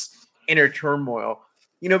like this inner turmoil,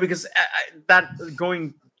 you know, because that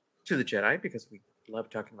going to the Jedi, because we love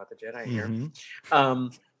talking about the Jedi here.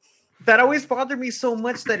 That always bothered me so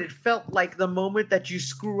much that it felt like the moment that you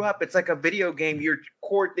screw up, it's like a video game,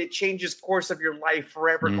 it changes course of your life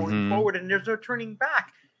forever going forward and there's no turning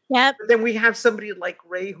back. Yep. But then we have somebody like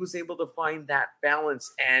Rey who's able to find that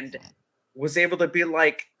balance and was able to be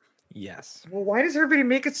like, yes, well, why does everybody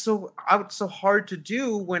make it so hard to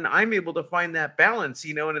do when I'm able to find that balance,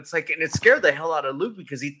 you know? And it's like, and it scared the hell out of Luke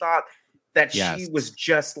because he thought that she was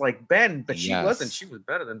just like Ben, but she wasn't. She was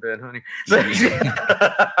better than Ben, honey. So,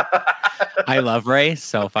 I love Ray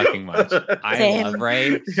so fucking much. I Same. love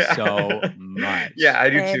Ray so much. Yeah, I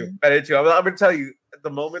do too. Same. I do too. I'm gonna tell you, the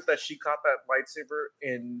moment that she caught that lightsaber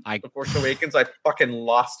in The Force Awakens, I fucking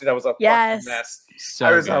lost it. I was a Yes. fucking mess. So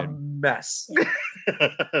I was good. a mess.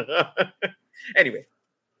 Anyway,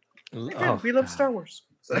 again, we love Star Wars.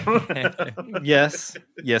 So. Yes,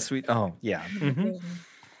 we. Oh, yeah. Mhm.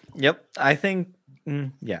 Yep. I think.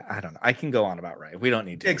 Yeah, I don't know. I can go on about Ray. We don't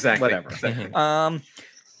need to. Exactly. Whatever. Exactly.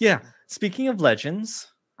 Yeah. Speaking of legends,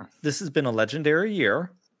 this has been a legendary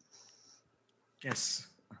year. Yes.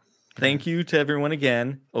 Thank you to everyone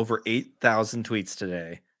again. Over 8,000 tweets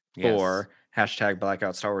today for hashtag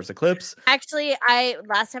Blackout Star Wars Eclipse. Actually,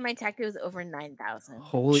 last time I checked, it was over 9,000.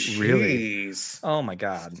 Holy, really? Jeez. Oh my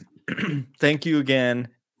God. Thank you again.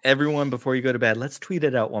 Everyone, before you go to bed, let's tweet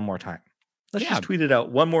it out one more time. Let's just tweet it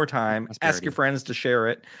out one more time. Ask your friends to share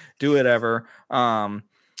it. Do whatever.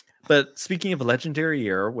 But speaking of a legendary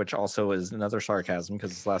year, which also is another sarcasm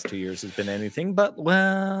because this last 2 years has been anything but,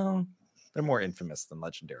 well, they're more infamous than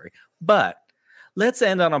legendary. But let's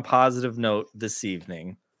end on a positive note this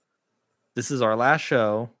evening. This is our last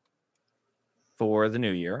show for the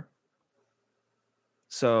new year.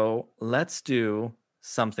 So let's do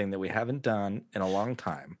something that we haven't done in a long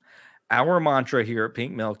time. Our mantra here at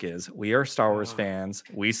Pink Milk is we are Star Wars fans,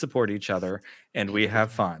 we support each other, and we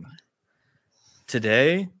have fun.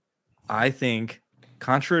 Today, I think,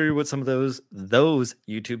 contrary to what some of those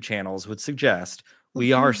YouTube channels would suggest,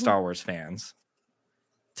 we are Star Wars fans.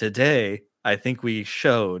 Today, I think we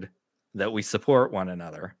showed that we support one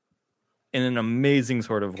another in an amazing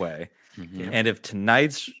sort of way. Mm-hmm. And if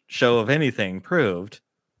tonight's show of anything proved,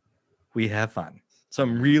 we have fun. So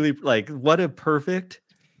I'm really like, what a perfect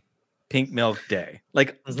Pink Milk Day.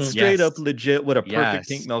 Like straight up legit, what a perfect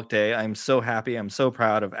Pink Milk Day. I'm so happy. I'm so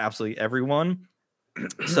proud of absolutely everyone.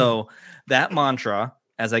 So that mantra,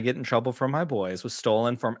 as I get in trouble from my boys, was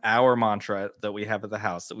stolen from our mantra that we have at the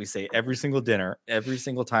house that we say every single dinner, every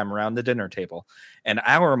single time around the dinner table. And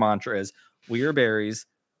our mantra is we are berries,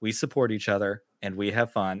 we support each other, and we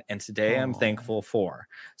have fun. And today I'm thankful for.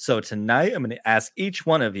 So tonight I'm going to ask each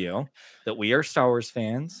one of you that we are Star Wars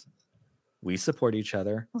fans, we support each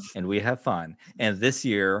other, and we have fun. And this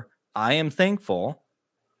year I am thankful,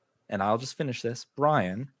 and I'll just finish this.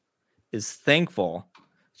 Brian is thankful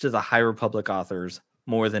to the High Republic authors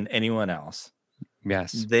more than anyone else.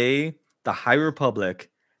 Yes. The High Republic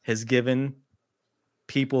has given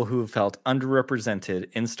people who have felt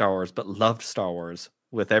underrepresented in Star Wars, but loved Star Wars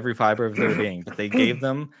with every fiber of their being, but they gave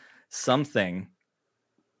them something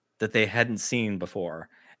that they hadn't seen before.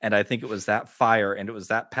 And I think it was that fire and it was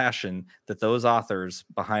that passion that those authors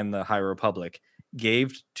behind the High Republic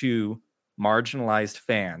gave to marginalized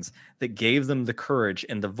fans that gave them the courage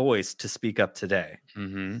and the voice to speak up today.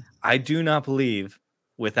 Mm-hmm. I do not believe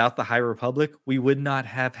without the High Republic, we would not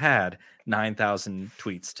have had 9,000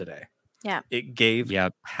 tweets today. Yeah. It gave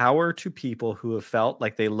power to people who have felt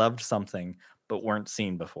like they loved something but weren't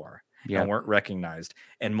seen before and weren't recognized.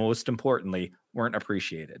 And most importantly, weren't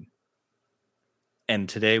appreciated. And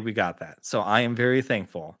today we got that. So I am very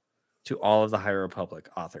thankful to all of the High Republic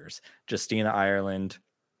authors, Justina Ireland,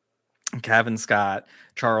 Kevin Scott,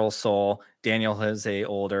 Charles Soule, Daniel Jose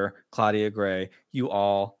Older, Claudia Gray. You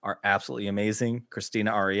all are absolutely amazing.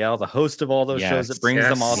 Christina Ariel, the host of all those shows that brings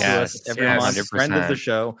them all to us every month, 100%. friend of the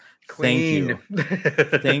show. Queen.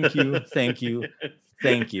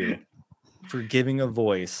 Thank you for giving a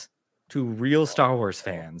voice to real Star Wars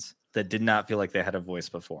fans that did not feel like they had a voice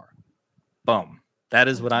before. Boom. That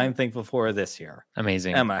is what I'm thankful for this year.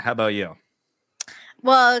 Amazing. Emma, how about you?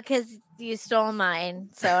 Well, because you stole mine,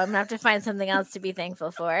 so I'm gonna have to find something else to be thankful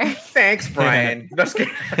for. Thanks, Brian. Just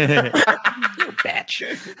kidding. You bitch.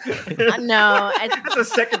 No, That's the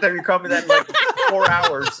second time you called me that in like 4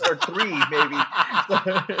 hours or 3, maybe.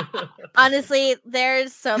 Honestly,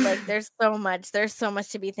 there's so much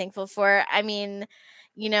to be thankful for. I mean,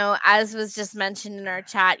 you know, as was just mentioned in our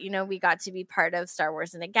chat, you know, we got to be part of Star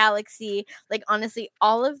Wars in a Galaxy. Like, honestly,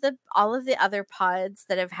 all of the other pods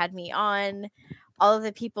that have had me on, all of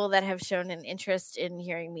the people that have shown an interest in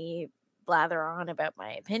hearing me blather on about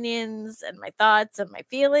my opinions and my thoughts and my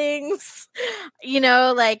feelings, you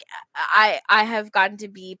know, like I have gotten to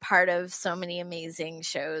be part of so many amazing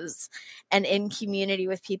shows and in community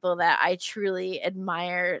with people that I truly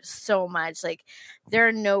admire so much. Like, there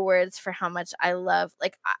are no words for how much I love,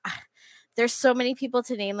 like, there's so many people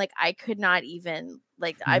to name, like I could not even,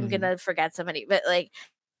 like, I'm gonna forget somebody, but like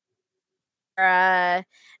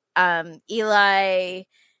Eli,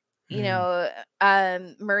 you know,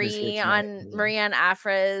 Marie on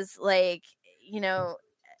Afra's, like, you know,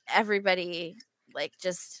 everybody, like,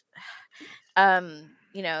 just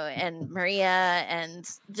and Maria and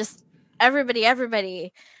just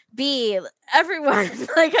everybody, B, everyone.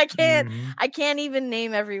 Like I can't even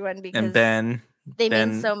name everyone because And Ben. they mean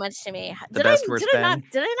Ben, so much to me. the best worst Did I Ben.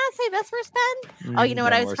 not say best worst Ben? Oh, you know what?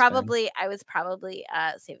 Ben I was worst Ben. probably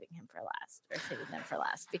saving him for last, or saving them for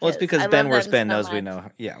last. Well, it's because I Ben love worst them Ben so knows we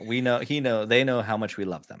much. know. They know how much we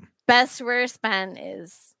love them. Best worst Ben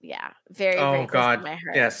is very Oh very close to God, my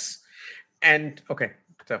heart. yes. And okay,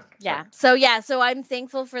 so I'm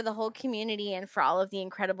thankful for the whole community and for all of the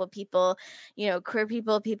incredible people, queer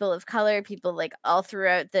people of color, people like all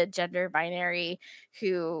throughout the gender binary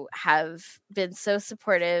who have been so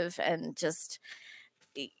supportive and just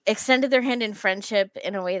extended their hand in friendship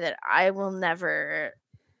in a way that I will never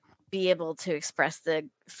be able to express the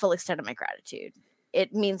full extent of my gratitude.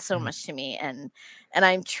 It means so much to me, and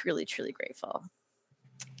I'm truly grateful.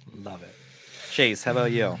 Love it. Chase, how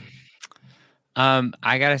about you?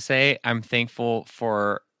 I gotta say, I'm thankful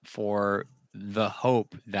for the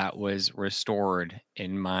hope that was restored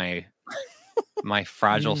in my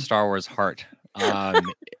fragile Star Wars heart.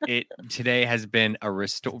 It today has been a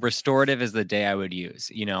restorative is the day I would use.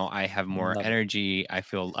 I have more energy. I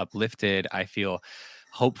feel uplifted. I feel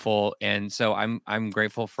hopeful, and so I'm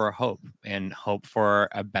grateful for hope for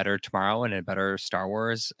a better tomorrow and a better Star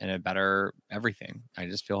Wars and a better everything. I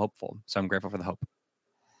just feel hopeful, so I'm grateful for the hope.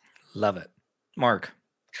 Love it. Mark.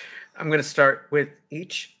 I'm going to start with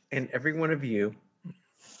each and every one of you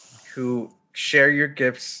who share your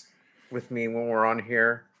gifts with me when we're on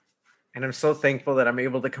here. And I'm so thankful that I'm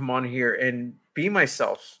able to come on here and be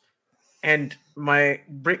myself and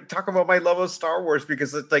talk about my love of Star Wars,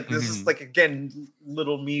 because it's like, this is like, again,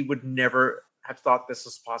 little me would never have thought this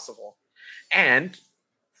was possible. And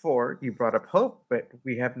you brought up Hope, but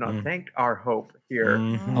we have not thanked our Hope here,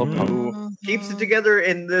 who keeps it together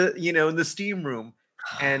in the, in the Steam room.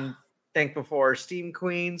 And thankful for our Steam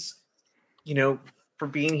Queens, for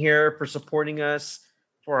being here, for supporting us,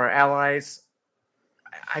 for our allies.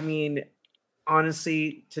 I mean,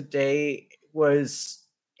 honestly, today was,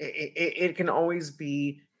 it can always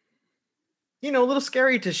be, a little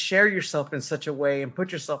scary to share yourself in such a way and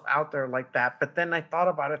put yourself out there like that. But then I thought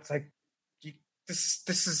about it, it's like,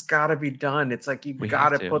 this has got to be done. It's like, you've got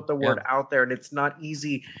to put the word out there, and it's not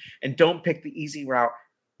easy, and don't pick the easy route.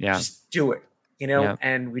 Just do it,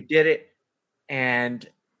 and we did it. And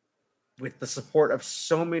with the support of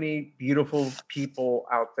so many beautiful people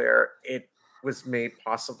out there, it was made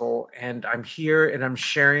possible. And I'm here and I'm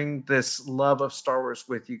sharing this love of Star Wars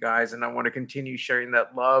with you guys. And I want to continue sharing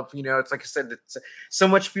that love. It's like I said, it's so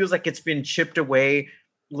much feels like it's been chipped away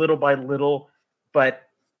little by little, but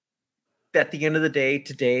at the end of the day,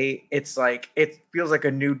 today, it's like, it feels like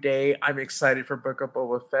a new day. I'm excited for Book of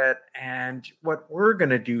Boba Fett and what we're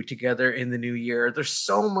going to do together in the new year. There's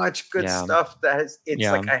so much good stuff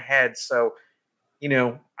like ahead. So,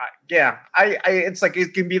 it's like,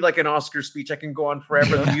 it can be like an Oscar speech. I can go on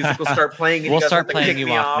forever. The music will start playing. And we'll start playing you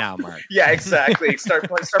off now, Mark. Yeah, exactly. Start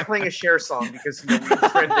playing a Cher song, because we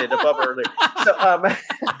trended above earlier. So,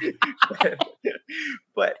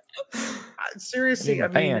 but seriously, I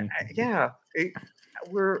mean,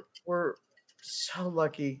 we're so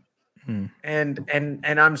lucky, and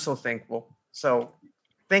I'm so thankful. So,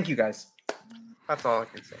 thank you guys. That's all I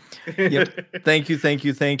can say. Yep. Thank you.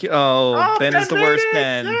 Oh, Ben is the worst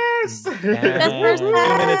Ben. Yes. Ben. 2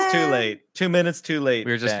 minutes too late. 2 minutes too late.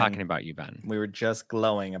 We were just Ben. talking about you, Ben. We were just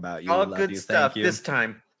glowing about you. All Love good you. stuff Thank you. this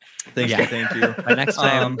time. Thank you. But next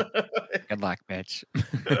time, good luck, bitch.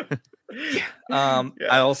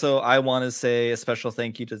 I want to say a special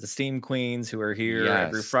thank you to the Steam Queens who are here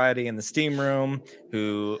every Friday in the Steam room,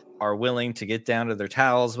 who are willing to get down to their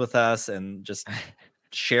towels with us and just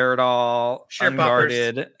share it all,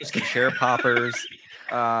 unguarded, share poppers.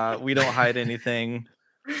 We don't hide anything.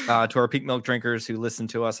 To our Peak Milk drinkers who listen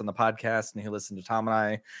to us on the podcast and who listen to Tom and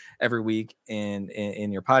I every week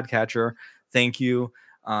in your podcatcher, thank you.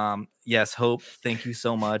 Yes, Hope, thank you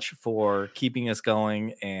so much for keeping us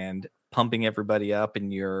going and pumping everybody up,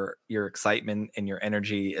 and your excitement and your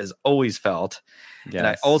energy is always felt. Yes. And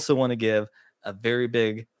I also want to give a very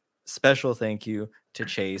big special thank you to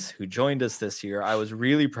Chase, who joined us this year. I was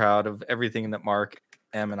really proud of everything that Mark,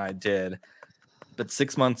 M, and I did. But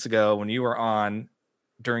 6 months ago, when you were on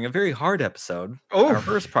during a very hard episode, our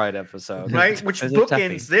first Pride episode, right? Which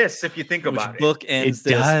bookends this, if you think about it. Bookends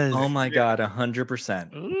this. Does. Oh my God,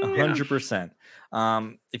 100%.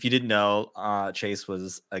 100%. If you didn't know, Chase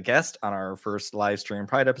was a guest on our first live stream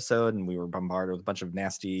Pride episode, and we were bombarded with a bunch of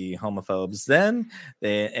nasty homophobes then.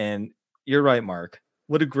 And you're right, Mark.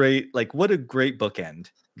 What a great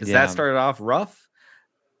bookend, because that started off rough.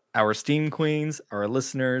 Our Steam Queens, our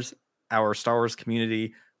listeners, our Star Wars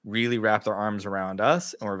community really wrapped their arms around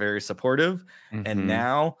us and were very supportive. And Mhm.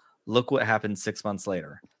 now look what happened 6 months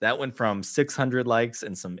later. That went from 600 likes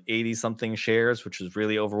and some 80 something shares, which was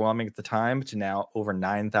really overwhelming at the time, to now over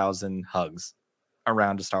 9,000 hugs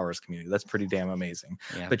around the Star Wars community. That's pretty damn amazing.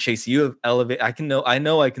 Yeah. But Chase, you have elevated, I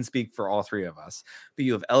know I can speak for all three of us, but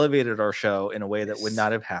you have elevated our show in a way that would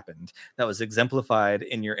not have happened. That was exemplified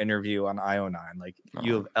in your interview on IO9. Like,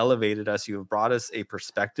 you have elevated us. You have brought us a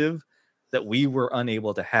perspective that we were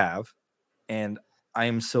unable to have. And I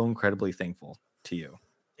am so incredibly thankful to you.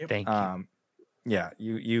 Thank you. Yeah,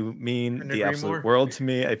 you mean Couldn't the agree absolute more. world to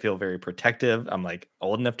me. I feel very protective. I'm like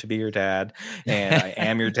old enough to be your dad, and I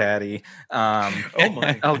am your daddy. Oh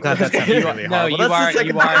my! Oh god, that's really No, hard. you Well, that's the are.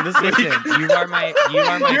 second You are. time this week. Listen, you are my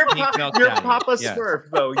You're, pink milk you're daddy. Papa Yes. Smurf,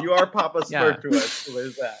 though. You are Papa Yeah. Smurf to us. So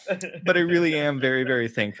there's that. But I really am very, very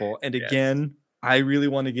thankful. And Yes. again, I really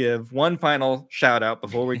want to give one final shout out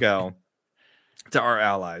before we go to our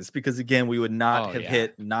allies, because again, we would not Oh, have yeah.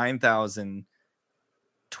 hit 9,000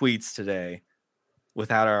 tweets today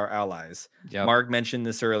without our allies. Yep. Mark mentioned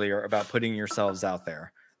this earlier about putting yourselves out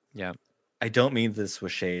there. Yep. I don't mean this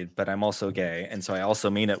with shade, but I'm also gay, and so I also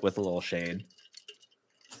mean it with a little shade.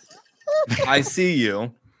 I see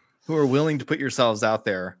you who are willing to put yourselves out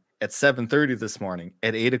there at 7:30 this morning,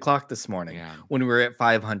 at 8 o'clock this morning, Yeah. when we were at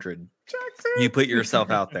 500. You put yourself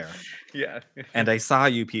out there. Yeah. And I saw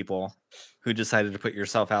you people who decided to put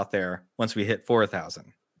yourself out there once we hit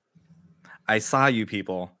 4,000. I saw you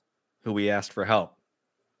people who we asked for help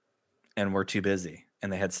and were too busy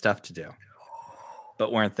and they had stuff to do,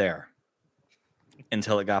 but weren't there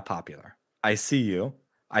until it got popular. I see you.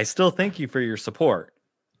 I still thank you for your support,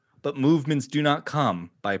 but movements do not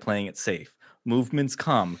come by playing it safe. Movements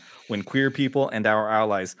come when queer people and our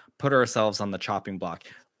allies put ourselves on the chopping block,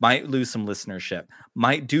 might lose some listenership,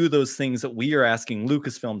 might do those things that we are asking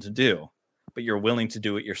Lucasfilm to do, but you're willing to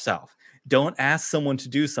do it yourself. Don't ask someone to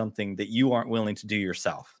do something that you aren't willing to do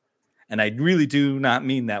yourself. And I really do not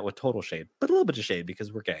mean that with total shade, but a little bit of shade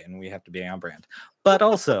because we're gay and we have to be on brand. But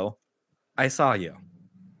also, I saw you.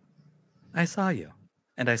 I saw you.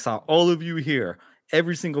 And I saw all of you here,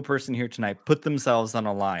 every single person here tonight, put themselves on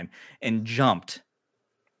a line and jumped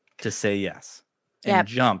to say yes. And Yep.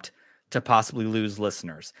 jumped to possibly lose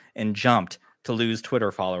listeners and jumped to lose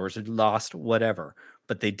Twitter followers or lost whatever.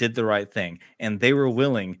 But they did the right thing. And they were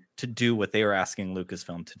willing to do what they were asking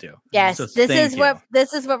Lucasfilm to do. Yes, So this thank is what you.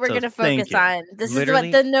 this is what we're So going to thank focus you. on. This Literally-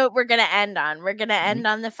 is what the note we're going to end on. We're going to end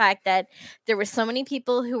on the fact that there were so many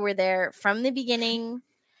people who were there from the beginning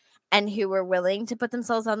and who were willing to put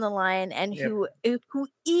themselves on the line and Yep. who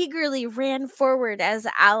eagerly ran forward as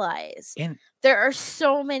allies. And- there are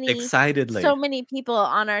so many Excitedly. people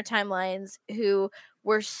on our timelines who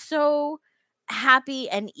were so happy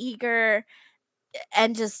and eager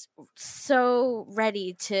and just so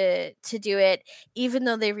ready to do it, even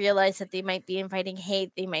though they realized that they might be inviting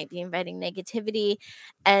hate, they might be inviting negativity,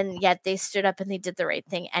 and yet they stood up and they did the right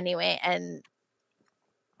thing anyway. And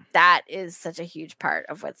that is such a huge part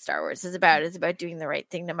of what Star Wars is about doing the right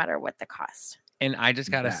thing no matter what the cost. And I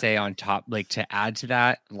just gotta That. say on top, like to add to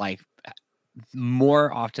that, like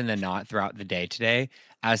more often than not throughout the day today,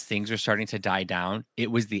 as things were starting to die down,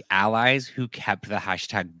 it was the allies who kept the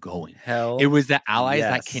hashtag going. Hell, It was the allies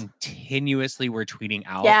that yes. continuously were tweeting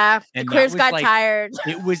out. Yeah, the and that queers was got like- tired.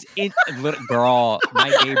 It was in little girl, my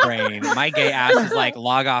gay brain, my gay ass is like,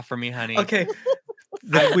 log off for me, honey. Okay.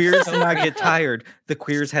 The queers did not get tired. The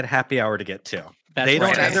queers had happy hour to get to. That's They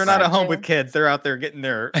don't. right. They're not at home Gotcha. with kids. They're out there getting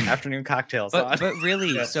their afternoon cocktails on. But really,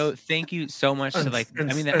 Yes. so thank you so much to like. I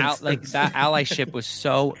mean, that allyship was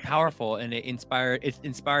so powerful, and it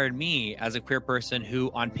inspired me as a queer person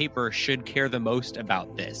who, on paper, should care the most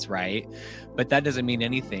about this, right? But that doesn't mean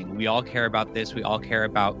anything. We all care about this. We all care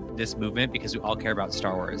about this movement because we all care about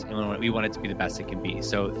Star Wars, and we want it to be the best it can be.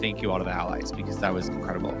 So thank you all to the allies because that was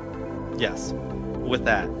incredible. Yes. With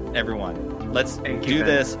that, everyone, let's Thank you, do Ben.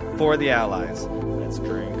 this for the allies. Let's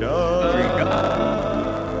drink up.